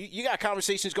need? So you got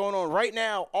conversations going on right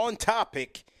now on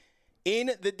topic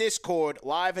in the Discord,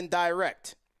 live and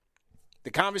direct. The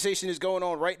conversation is going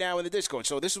on right now in the Discord.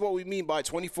 So this is what we mean by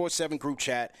 24/7 group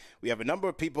chat. We have a number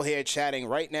of people here chatting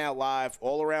right now live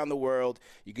all around the world.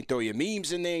 You can throw your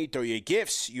memes in there. You throw your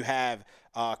GIFs. You have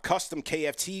custom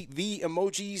KFTV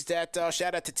emojis that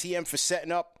shout out to TM for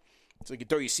setting up. So you can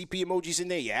throw your CP emojis in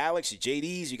there. Your Alex, your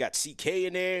JDs. You got CK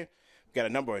in there. You got a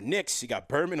number of Knicks. You got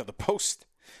Berman of the Post.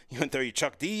 You can throw your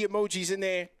Chuck D emojis in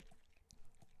there.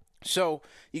 So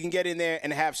you can get in there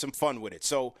and have some fun with it.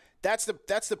 So that's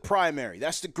the primary.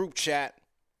 That's the group chat.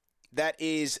 That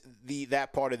is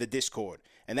that part of the Discord.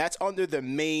 And that's under the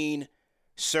main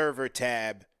server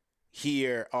tab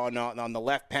here on the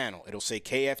left panel. It'll say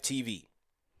KFTV.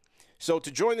 So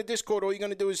to join the Discord, all you're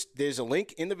going to do is there's a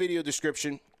link in the video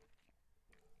description,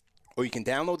 or you can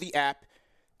download the app,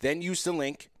 then use the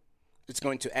link. It's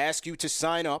going to ask you to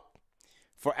sign up.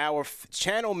 For our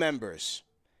channel members,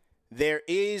 there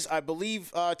is, I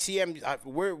believe, TM,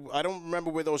 I don't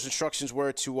remember where those instructions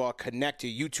were to connect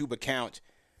your YouTube account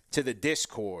to the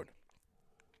Discord.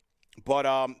 But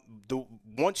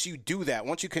once you do that,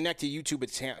 once you connect your YouTube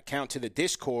account to the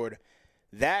Discord,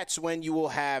 that's when you will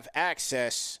have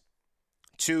access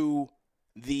to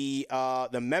the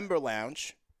member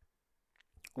lounge,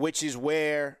 which is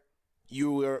where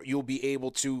you'll be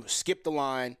able to skip the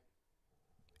line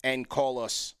and call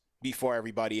us before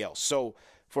everybody else. So,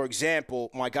 for example,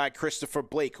 my guy Christopher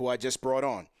Blake, who I just brought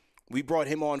on, we brought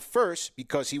him on first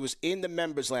because he was in the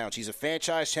members lounge. He's a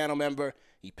franchise channel member.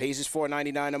 He pays his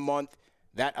 $4.99 a month.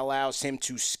 That allows him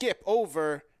to skip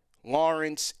over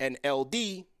Lawrence and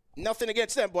LD. Nothing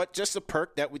against them, but just a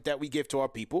perk that we give to our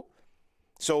people.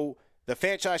 So the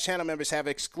franchise channel members have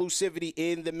exclusivity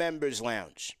in the members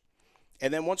lounge.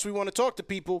 And then once we want to talk to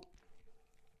people,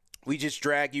 we just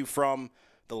drag you from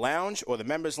the lounge or the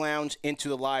members lounge into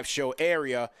the live show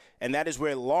area, and that is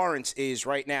where Lawrence is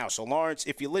right now. So Lawrence,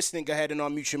 if you're listening, go ahead and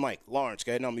unmute your mic. Lawrence,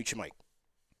 go ahead and unmute your mic.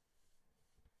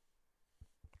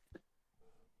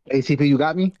 ACP, you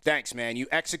got me? Thanks, man. You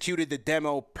executed the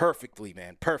demo perfectly,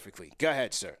 man. Perfectly. Go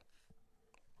ahead, sir.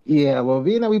 Yeah, well,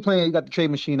 being that we playing, you got the trade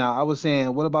machine out. I was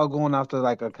saying, what about going after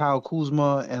like a Kyle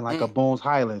Kuzma and like a Bones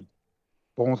Highland?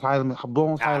 Bones Highland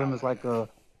is like a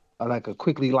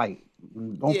quickly light.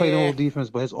 Don't play the whole defense,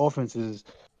 but his offense is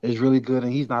really good,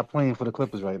 and he's not playing for the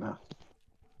Clippers right now.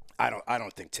 I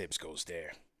don't think Tibbs goes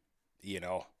there. You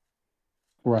know,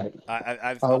 right?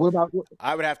 What about?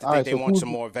 I would have to think they want some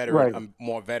more veteran,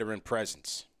 more veteran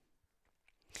presence.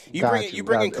 You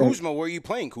bring in Kuzma. Where are you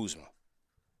playing Kuzma?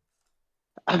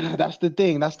 That's the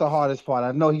thing. That's the hardest part.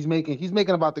 I know he's making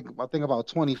about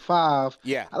 25.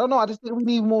 Yeah. I don't know. I just think we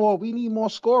need more. We need more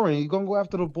scoring. You're gonna go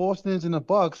after the Bostons and the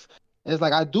Bucks. It's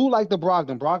like I do like the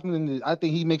Brogdon. Brogdon, I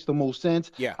think he makes the most sense.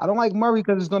 Yeah. I don't like Murray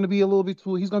because it's going to be a little bit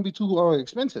too. He's going to be too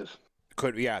expensive.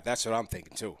 That's what I'm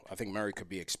thinking too. I think Murray could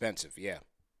be expensive. Yeah,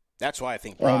 that's why I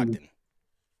think Brogdon.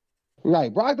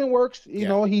 Right, Brogdon works. You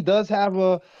know, he does have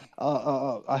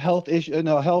a health issue,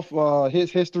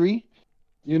 his history.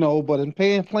 You know, but in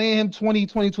playing him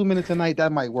 22 minutes a night,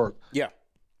 that might work. Yeah.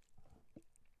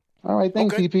 All right,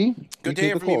 thanks, CP. Good to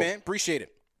hear from you, man. Appreciate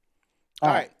it. All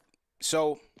right.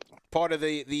 So, part of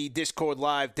the Discord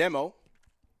live demo,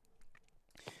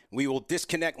 we will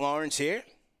disconnect Lawrence here,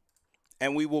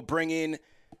 and we will bring in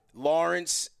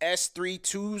Lawrence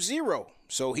S320.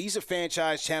 So, he's a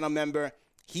franchise channel member.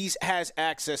 He has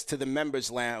access to the members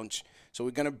lounge. So,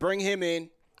 we're going to bring him in,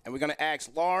 and we're going to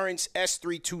ask Lawrence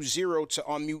S320 to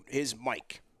unmute his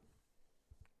mic.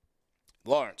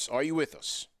 Lawrence, are you with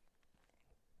us?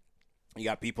 You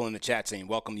got people in the chat saying,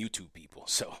 welcome YouTube people.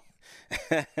 So,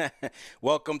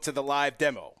 welcome to the live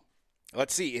demo.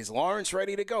 Let's see. Is Lawrence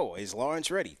ready to go? Is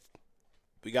Lawrence ready?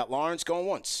 We got Lawrence going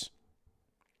once.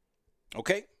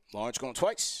 Okay. Lawrence going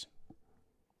twice.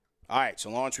 All right, so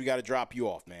Lawrence, we got to drop you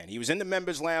off, man. He was in the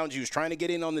members lounge. He was trying to get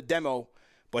in on the demo,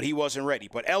 but he wasn't ready.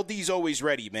 But LD's always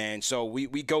ready, man. So we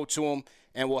go to him,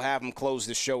 and we'll have him close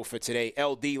the show for today.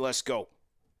 LD, let's go.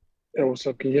 Hey, what's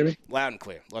up? Can you hear me? Loud and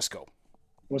clear. Let's go.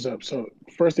 What's up? So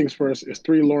first things first, it's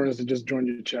 3 Lawrence that just joined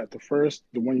your chat.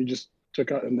 The one you just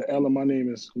took out, and the L in my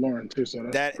name is Lauren too. So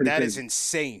that is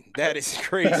insane. That is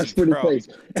crazy. That's pretty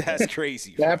crazy. That's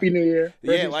crazy. Happy New Year.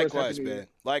 Yeah, likewise, man.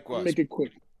 Likewise. I'll make it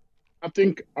quick. I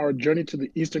think our journey to the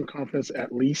Eastern Conference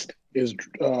at least is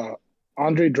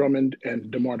Andre Drummond and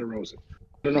DeMar DeRozan.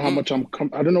 I don't know how much I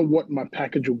don't know what my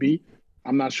package will be.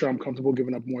 I'm not sure I'm comfortable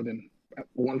giving up more than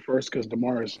one first because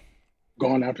DeMar is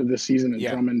gone after this season and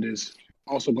Drummond is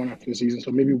also gone after the season.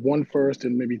 So maybe 1 first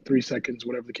and maybe 3 seconds,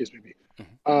 whatever the case may be.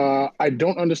 I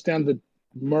don't understand the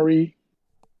Murray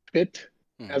fit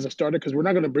as a starter because we're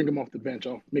not going to bring him off the bench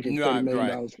off making $30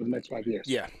 million for the next 5 years.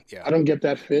 Yeah. I don't get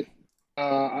that fit.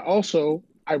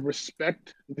 I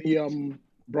respect the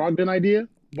Brogdon idea,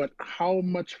 but how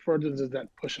much further does that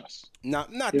push us?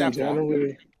 Not that far.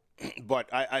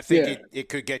 But I think it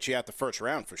could get you out the first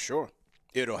round for sure.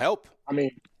 It'll help. I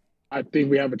mean, I think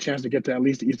we have a chance to get to at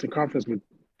least the Eastern Conference with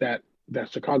that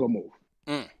Chicago move.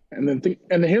 And then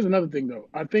here's another thing, though.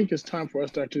 I think it's time for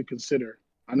us to actually consider.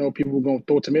 I know people are going to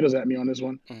throw tomatoes at me on this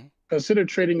one. Consider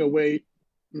trading away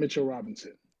Mitchell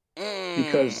Robinson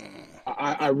because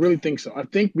I really think so. I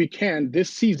think we can this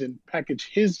season package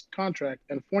his contract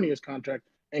and Fournier's contract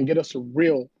and get us a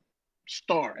real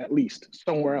star at least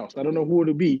somewhere else. I don't know who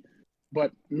it'll be,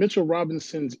 but Mitchell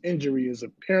Robinson's injury is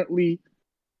apparently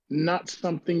not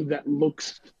something that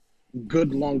looks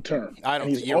good long term. I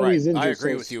don't think you're right. I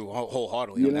agree with you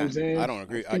wholeheartedly on that. What I'm saying? I don't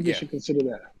agree. I think we should consider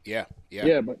that. Yeah.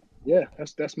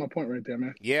 That's my point right there,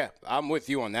 man. Yeah, I'm with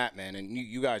you on that, man. And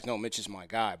you guys know Mitch is my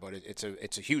guy, but it's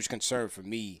a huge concern for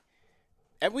me.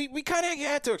 And we kind of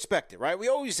had to expect it, right? We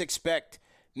always expect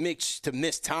Mitch to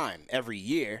miss time every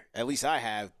year. At least I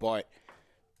have, but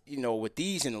with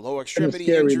these and the lower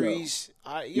extremity injuries,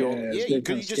 you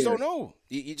just don't know.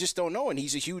 You just don't know, and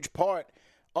he's a huge part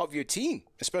of your team,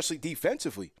 especially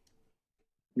defensively.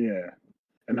 Yeah,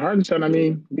 and Hardenstein. I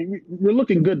mean, we're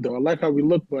looking good though. I like how we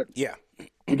look, but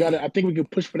we got to. I think we can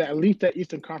push for that at least that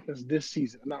Eastern Conference this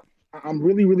season. Now, I'm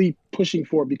really, really pushing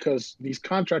for it because these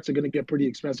contracts are going to get pretty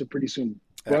expensive pretty soon.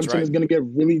 Brunson is going to get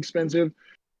really expensive.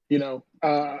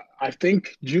 I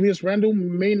think Julius Randle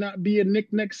may not be a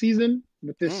Knick next season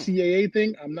with this CAA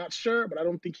thing. I'm not sure, but I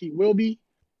don't think he will be.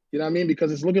 You know what I mean?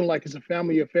 Because it's looking like it's a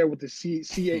family affair with the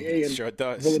CAA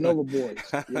and Villanova boys. You know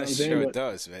what I'm saying? It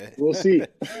does, man. We'll see.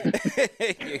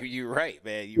 You're right,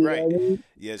 man. You're right. I mean?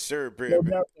 Yes, sir.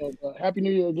 Happy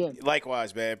New Year again.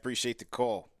 Likewise, man. Appreciate the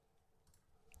call.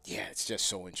 Yeah, it's just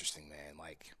so interesting, man.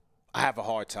 Like, I have a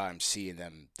hard time seeing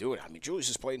them do it. I mean, Julius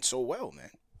is playing so well,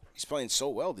 man. He's playing so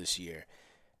well this year.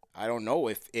 I don't know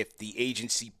if the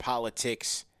agency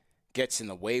politics gets in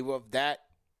the way of that.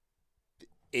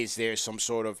 Is there some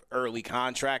sort of early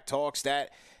contract talks that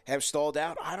have stalled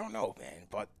out? I don't know, man.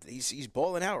 But he's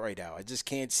balling out right now. I just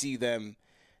can't see them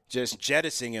just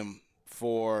jettisoning him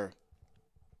for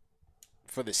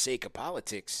the sake of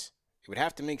politics. It would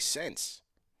have to make sense.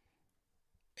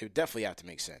 It would definitely have to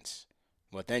make sense.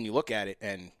 But then you look at it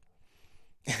and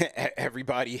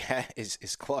everybody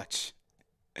is clutch,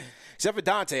 except for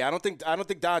Dante. I don't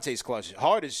think Dante's clutch.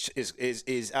 Hard is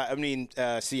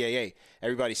CAA.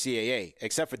 Everybody's CAA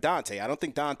except for Dante. I don't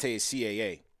think Dante is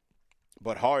CAA,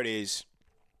 but Hard is.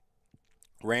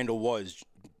 Randall was.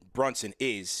 Brunson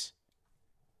is.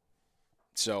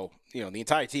 So the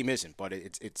entire team isn't, but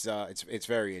it's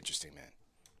very interesting, man.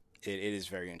 It is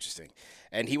very interesting,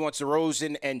 and he wants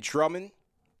DeRozan and Drummond.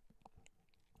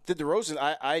 The DeRozan,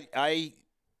 I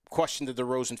questioned the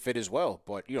DeRozan fit as well,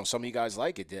 but some of you guys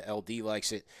like it. The LD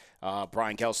likes it.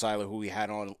 Brian Gelseiler, who we had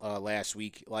on last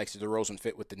week, likes the DeRozan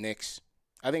fit with the Knicks.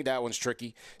 I think that one's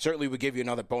tricky. Certainly would give you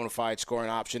another bona fide scoring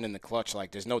option in the clutch.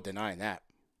 Like, there's no denying that.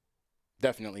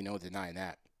 Definitely no denying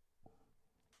that.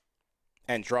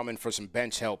 And Drummond for some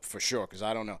bench help for sure, because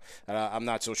I don't know. I'm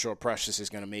not so sure Precious is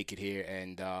going to make it here,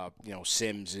 and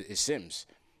Sims is Sims.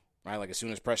 Right, like as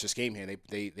soon as Precious came here,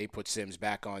 they put Sims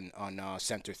back on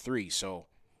center 3. So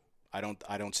I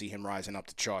don't see him rising up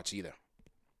the charts either.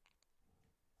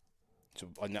 So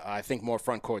I think more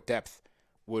front court depth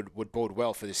would bode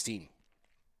well for this team.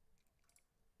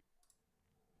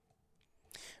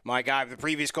 My guy, the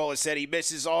previous caller said he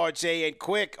misses RJ and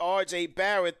quick. RJ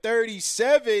Barrett,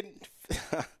 37.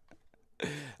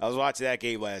 I was watching that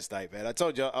game last night, man. I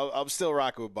told you I'm still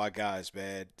rocking with my guys,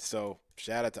 man. So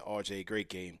shout out to RJ. Great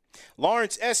game.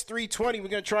 Lawrence S320, we're going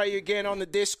to try you again on the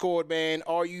Discord, man.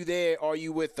 Are you there? Are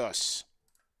you with us?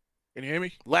 Can you hear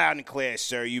me? Loud and clear,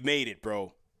 sir. You made it,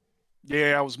 bro.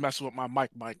 Yeah, I was messing with my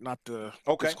mic, not the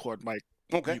Discord mic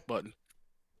mute button.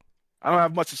 I don't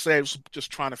have much to say. I was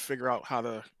just trying to figure out how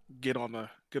to get on the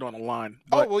line.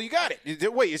 But, well, you got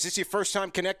it. Wait, is this your first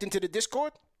time connecting to the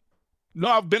Discord? No,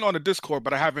 I've been on the Discord,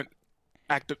 but I haven't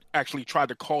actually tried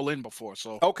to call in before.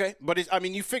 So okay, but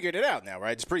you figured it out now,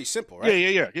 right? It's pretty simple, right?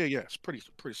 Yeah. It's pretty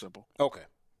simple. Okay.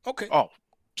 Oh,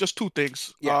 just two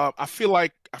things. Yeah. I feel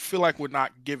like we're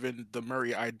not giving the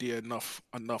Murray idea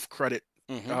enough credit.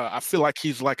 Mm-hmm. I feel like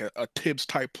he's like a Tibbs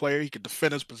type player. He can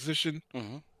defend his position.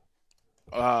 Mm-hmm.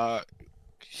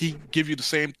 He give you the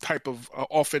same type of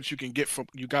offense you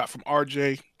got from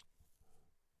RJ.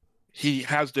 He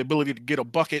has the ability to get a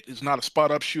bucket. He's not a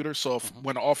spot up shooter. So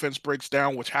when the offense breaks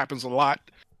down, which happens a lot,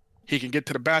 he can get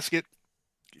to the basket,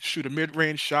 shoot a mid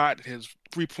range shot. His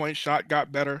 3-point shot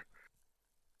got better.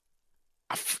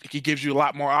 He gives you a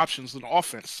lot more options than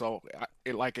offense. So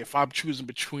if I'm choosing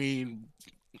between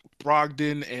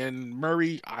Brogdon and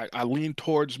Murray, I lean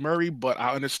towards Murray, but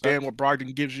I understand what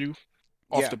Brogdon gives you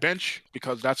off the bench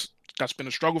because that's been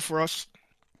a struggle for us.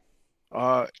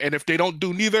 And if they don't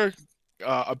do neither,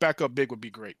 a backup big would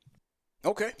be great.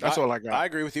 Okay. That's all I got. I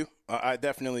agree with you. I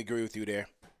definitely agree with you there.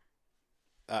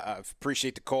 I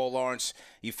appreciate the call, Lawrence.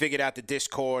 You figured out the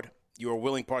Discord. You were a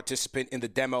willing participant in the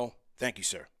demo. Thank you,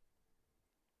 sir.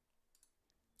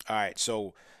 All right,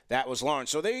 so that was Lawrence.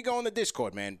 So there you go on the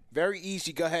Discord, man. Very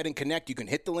easy. Go ahead and connect. You can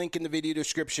hit the link in the video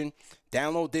description,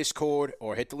 download Discord,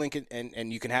 or hit the link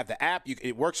and you can have the app.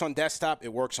 It works on desktop.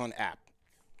 It works on app.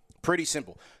 Pretty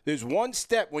simple. There's one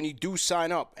step when you do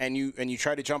sign up and you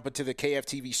try to jump into the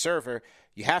KFTV server.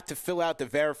 You have to fill out the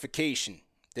verification.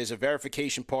 There's a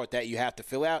verification part that you have to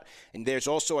fill out, and there's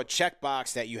also a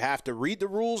checkbox that you have to read the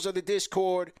rules of the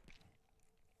Discord,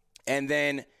 and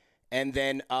then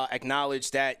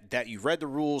acknowledge that you read the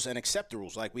rules and accept the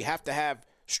rules. Like, we have to have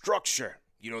structure.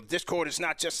 Discord is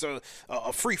not just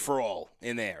a free-for-all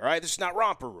in there, right? This is not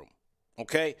romper room,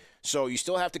 okay? So you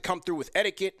still have to come through with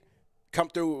etiquette, come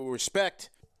through with respect,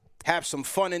 have some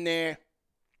fun in there.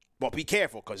 But be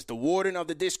careful, because the warden of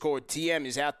the Discord, TM,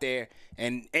 is out there,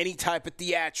 and any type of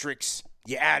theatrics,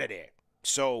 you're out of there.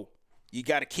 So you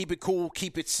got to keep it cool,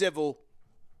 keep it civil,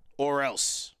 or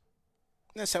else.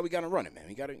 That's how we got to run it, man.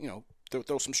 We got to,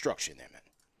 throw some structure in there, man.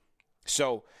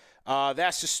 So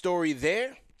that's the story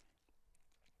there.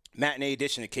 Matinee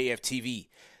edition of KFTV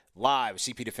Live,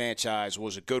 CP the Franchise,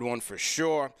 was a good one for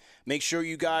sure. Make sure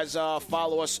you guys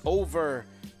follow us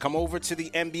come over to the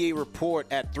NBA Report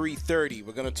at 3:30.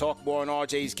 We're going to talk more on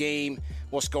RJ's game,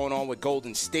 what's going on with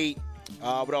Golden State.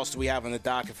 What else do we have on the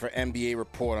docket for NBA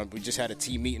Report? We just had a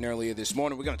team meeting earlier this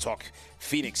morning. We're going to talk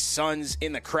Phoenix Suns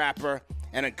in the crapper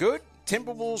and a good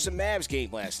Timberwolves and Mavs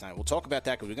game last night. We'll talk about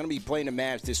that because we're going to be playing the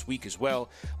Mavs this week as well.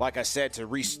 Like I said, to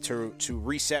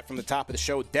reset from the top of the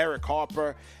show, Derek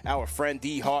Harper, our friend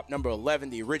D Harp, number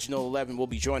 11, the original 11, will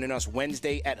be joining us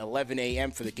Wednesday at 11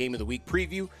 a.m. for the Game of the Week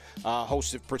preview,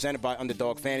 presented by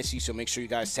Underdog Fantasy, so make sure you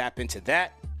guys tap into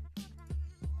that.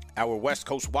 Our West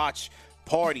Coast Watch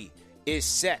party is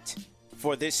set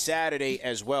for this Saturday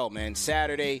as well, man.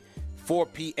 Saturday, 4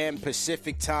 p.m.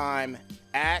 Pacific time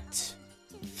at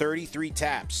 33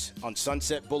 Taps on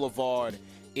Sunset Boulevard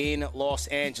in Los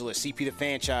Angeles. CP the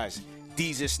Franchise,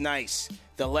 Jesus Nice,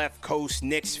 the Left Coast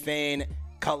Knicks fan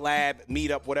collab,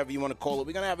 meetup, whatever you want to call it.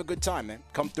 We're going to have a good time, man.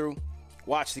 Come through,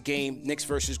 watch the game, Knicks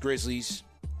versus Grizzlies.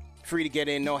 Free to get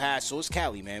in, no hassle. It's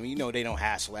Cali, man. You know they don't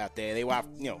hassle out there. They rock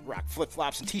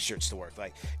flip-flops and T-shirts to work.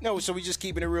 So we just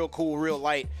keeping it real cool, real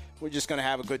light. We're just going to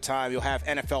have a good time. You'll have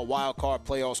NFL wildcard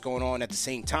playoffs going on at the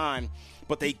same time.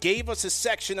 But they gave us a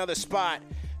section of the spot.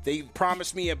 They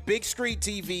promised me a big screen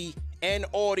TV and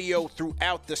audio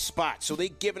throughout the spot. So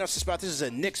they've given us a spot. This is a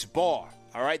Knicks bar,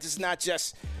 all right? This is not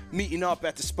just meeting up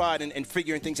at the spot and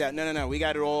figuring things out. No. We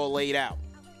got it all laid out.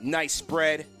 Nice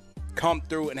spread. Come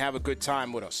through and have a good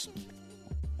time with us.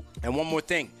 And one more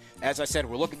thing. As I said,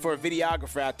 we're looking for a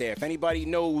videographer out there. If anybody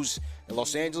knows a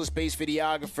Los Angeles-based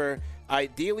videographer,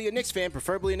 ideally a Knicks fan,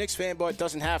 preferably a Knicks fan, but it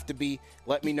doesn't have to be,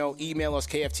 let me know. Email us,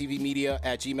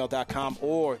 kftvmedia@gmail.com,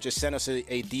 or just send us a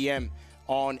DM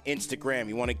on Instagram.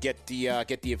 You want to get the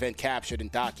event captured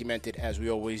and documented as we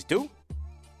always do.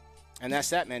 And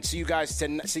that's that, man. See you guys for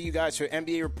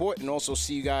NBA Report, and also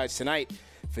see you guys tonight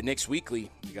for Knicks Weekly.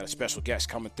 We got a special guest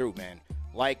coming through, man.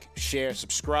 Like, share,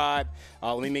 subscribe.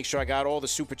 Let me make sure I got all the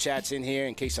super chats in here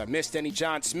in case I missed any.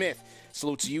 John Smith,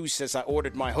 salute to you. Says I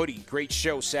ordered my hoodie. Great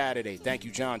show Saturday. Thank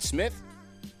you, John Smith.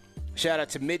 Shout out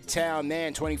to Midtown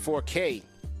Man 24K.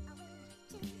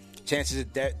 Chances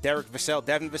of Devin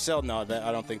Vassell? No,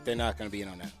 I don't think they're not going to be in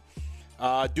on that.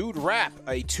 Dude Rap,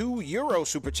 a €2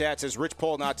 super chat, says Rich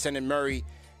Paul not sending Murray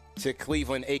to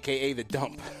Cleveland, a.k.a. the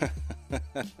dump.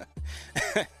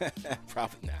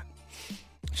 Probably not.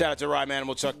 Shout out to Rhyme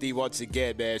Animal Chuck D once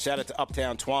again, man. Shout out to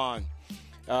Uptown Twan,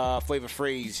 Flavor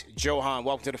Freeze, Johan.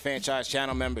 Welcome to the Franchise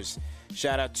Channel members.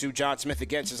 Shout out to John Smith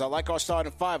again. Says, I like our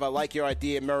starting five. I like your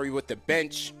idea, Murray, with the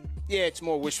bench. Yeah, it's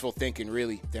more wishful thinking,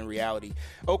 really, than reality.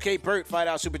 Okay, Bert,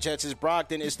 $5 super chat says,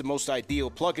 Brogdon is the most ideal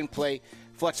plug-and-play,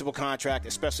 flexible contract,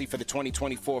 especially for the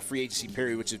 2024 free agency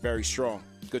period, which is very strong.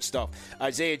 Good stuff.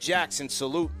 Isaiah Jackson,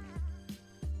 salute.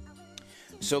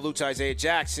 Salute to Isaiah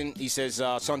Jackson. He says,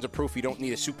 sons of proof, you don't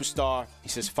need a superstar. He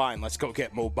says, fine, let's go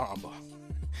get Mo Bamba.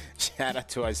 Shout out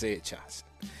to Isaiah Johnson.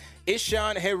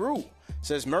 Ishan Heru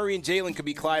says, Murray and Jalen could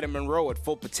be Clyde and Monroe at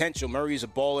full potential. Murray is a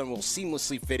baller and will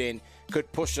seamlessly fit in.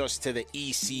 Could push us to the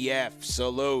ECF.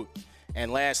 Salute.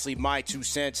 And lastly, my 2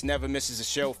 cents. Never misses a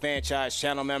show. Franchise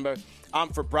Channel member. I'm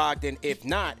for Brogdon. If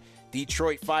not,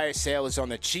 Detroit fire sale is on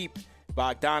the cheap.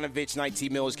 Bogdanovich, $19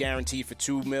 million is guaranteed for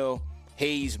 $2 million.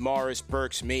 Hayes, Morris,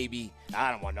 Burks, maybe.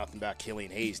 I don't want nothing about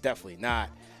Killian Hayes. Definitely not.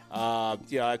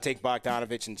 I take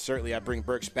Bogdanovich, and certainly I bring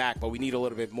Burks back, but we need a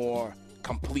little bit more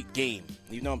complete game.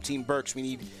 Even though I'm Team Burks, we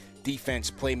need defense,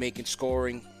 playmaking,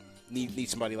 scoring. Need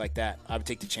somebody like that. I would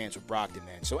take the chance with Brogdon,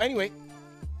 man. So anyway,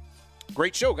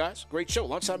 great show, guys. Great show.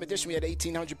 Lunchtime edition, we had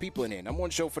 1,800 people in there. Number one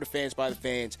show for the fans by the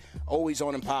fans. Always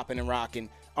on and popping and rocking.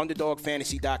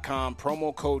 UnderdogFantasy.com.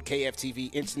 Promo code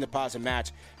KFTV. Instant deposit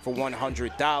match for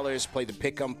 $100. Play the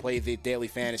pick'em. Play the daily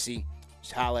fantasy.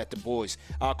 Just holla at the boys.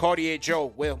 Cartier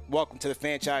Joe, welcome to the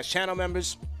Franchise Channel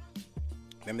members.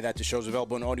 Remember that the show's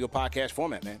available in audio podcast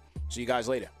format, man. See you guys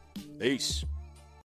later. Peace.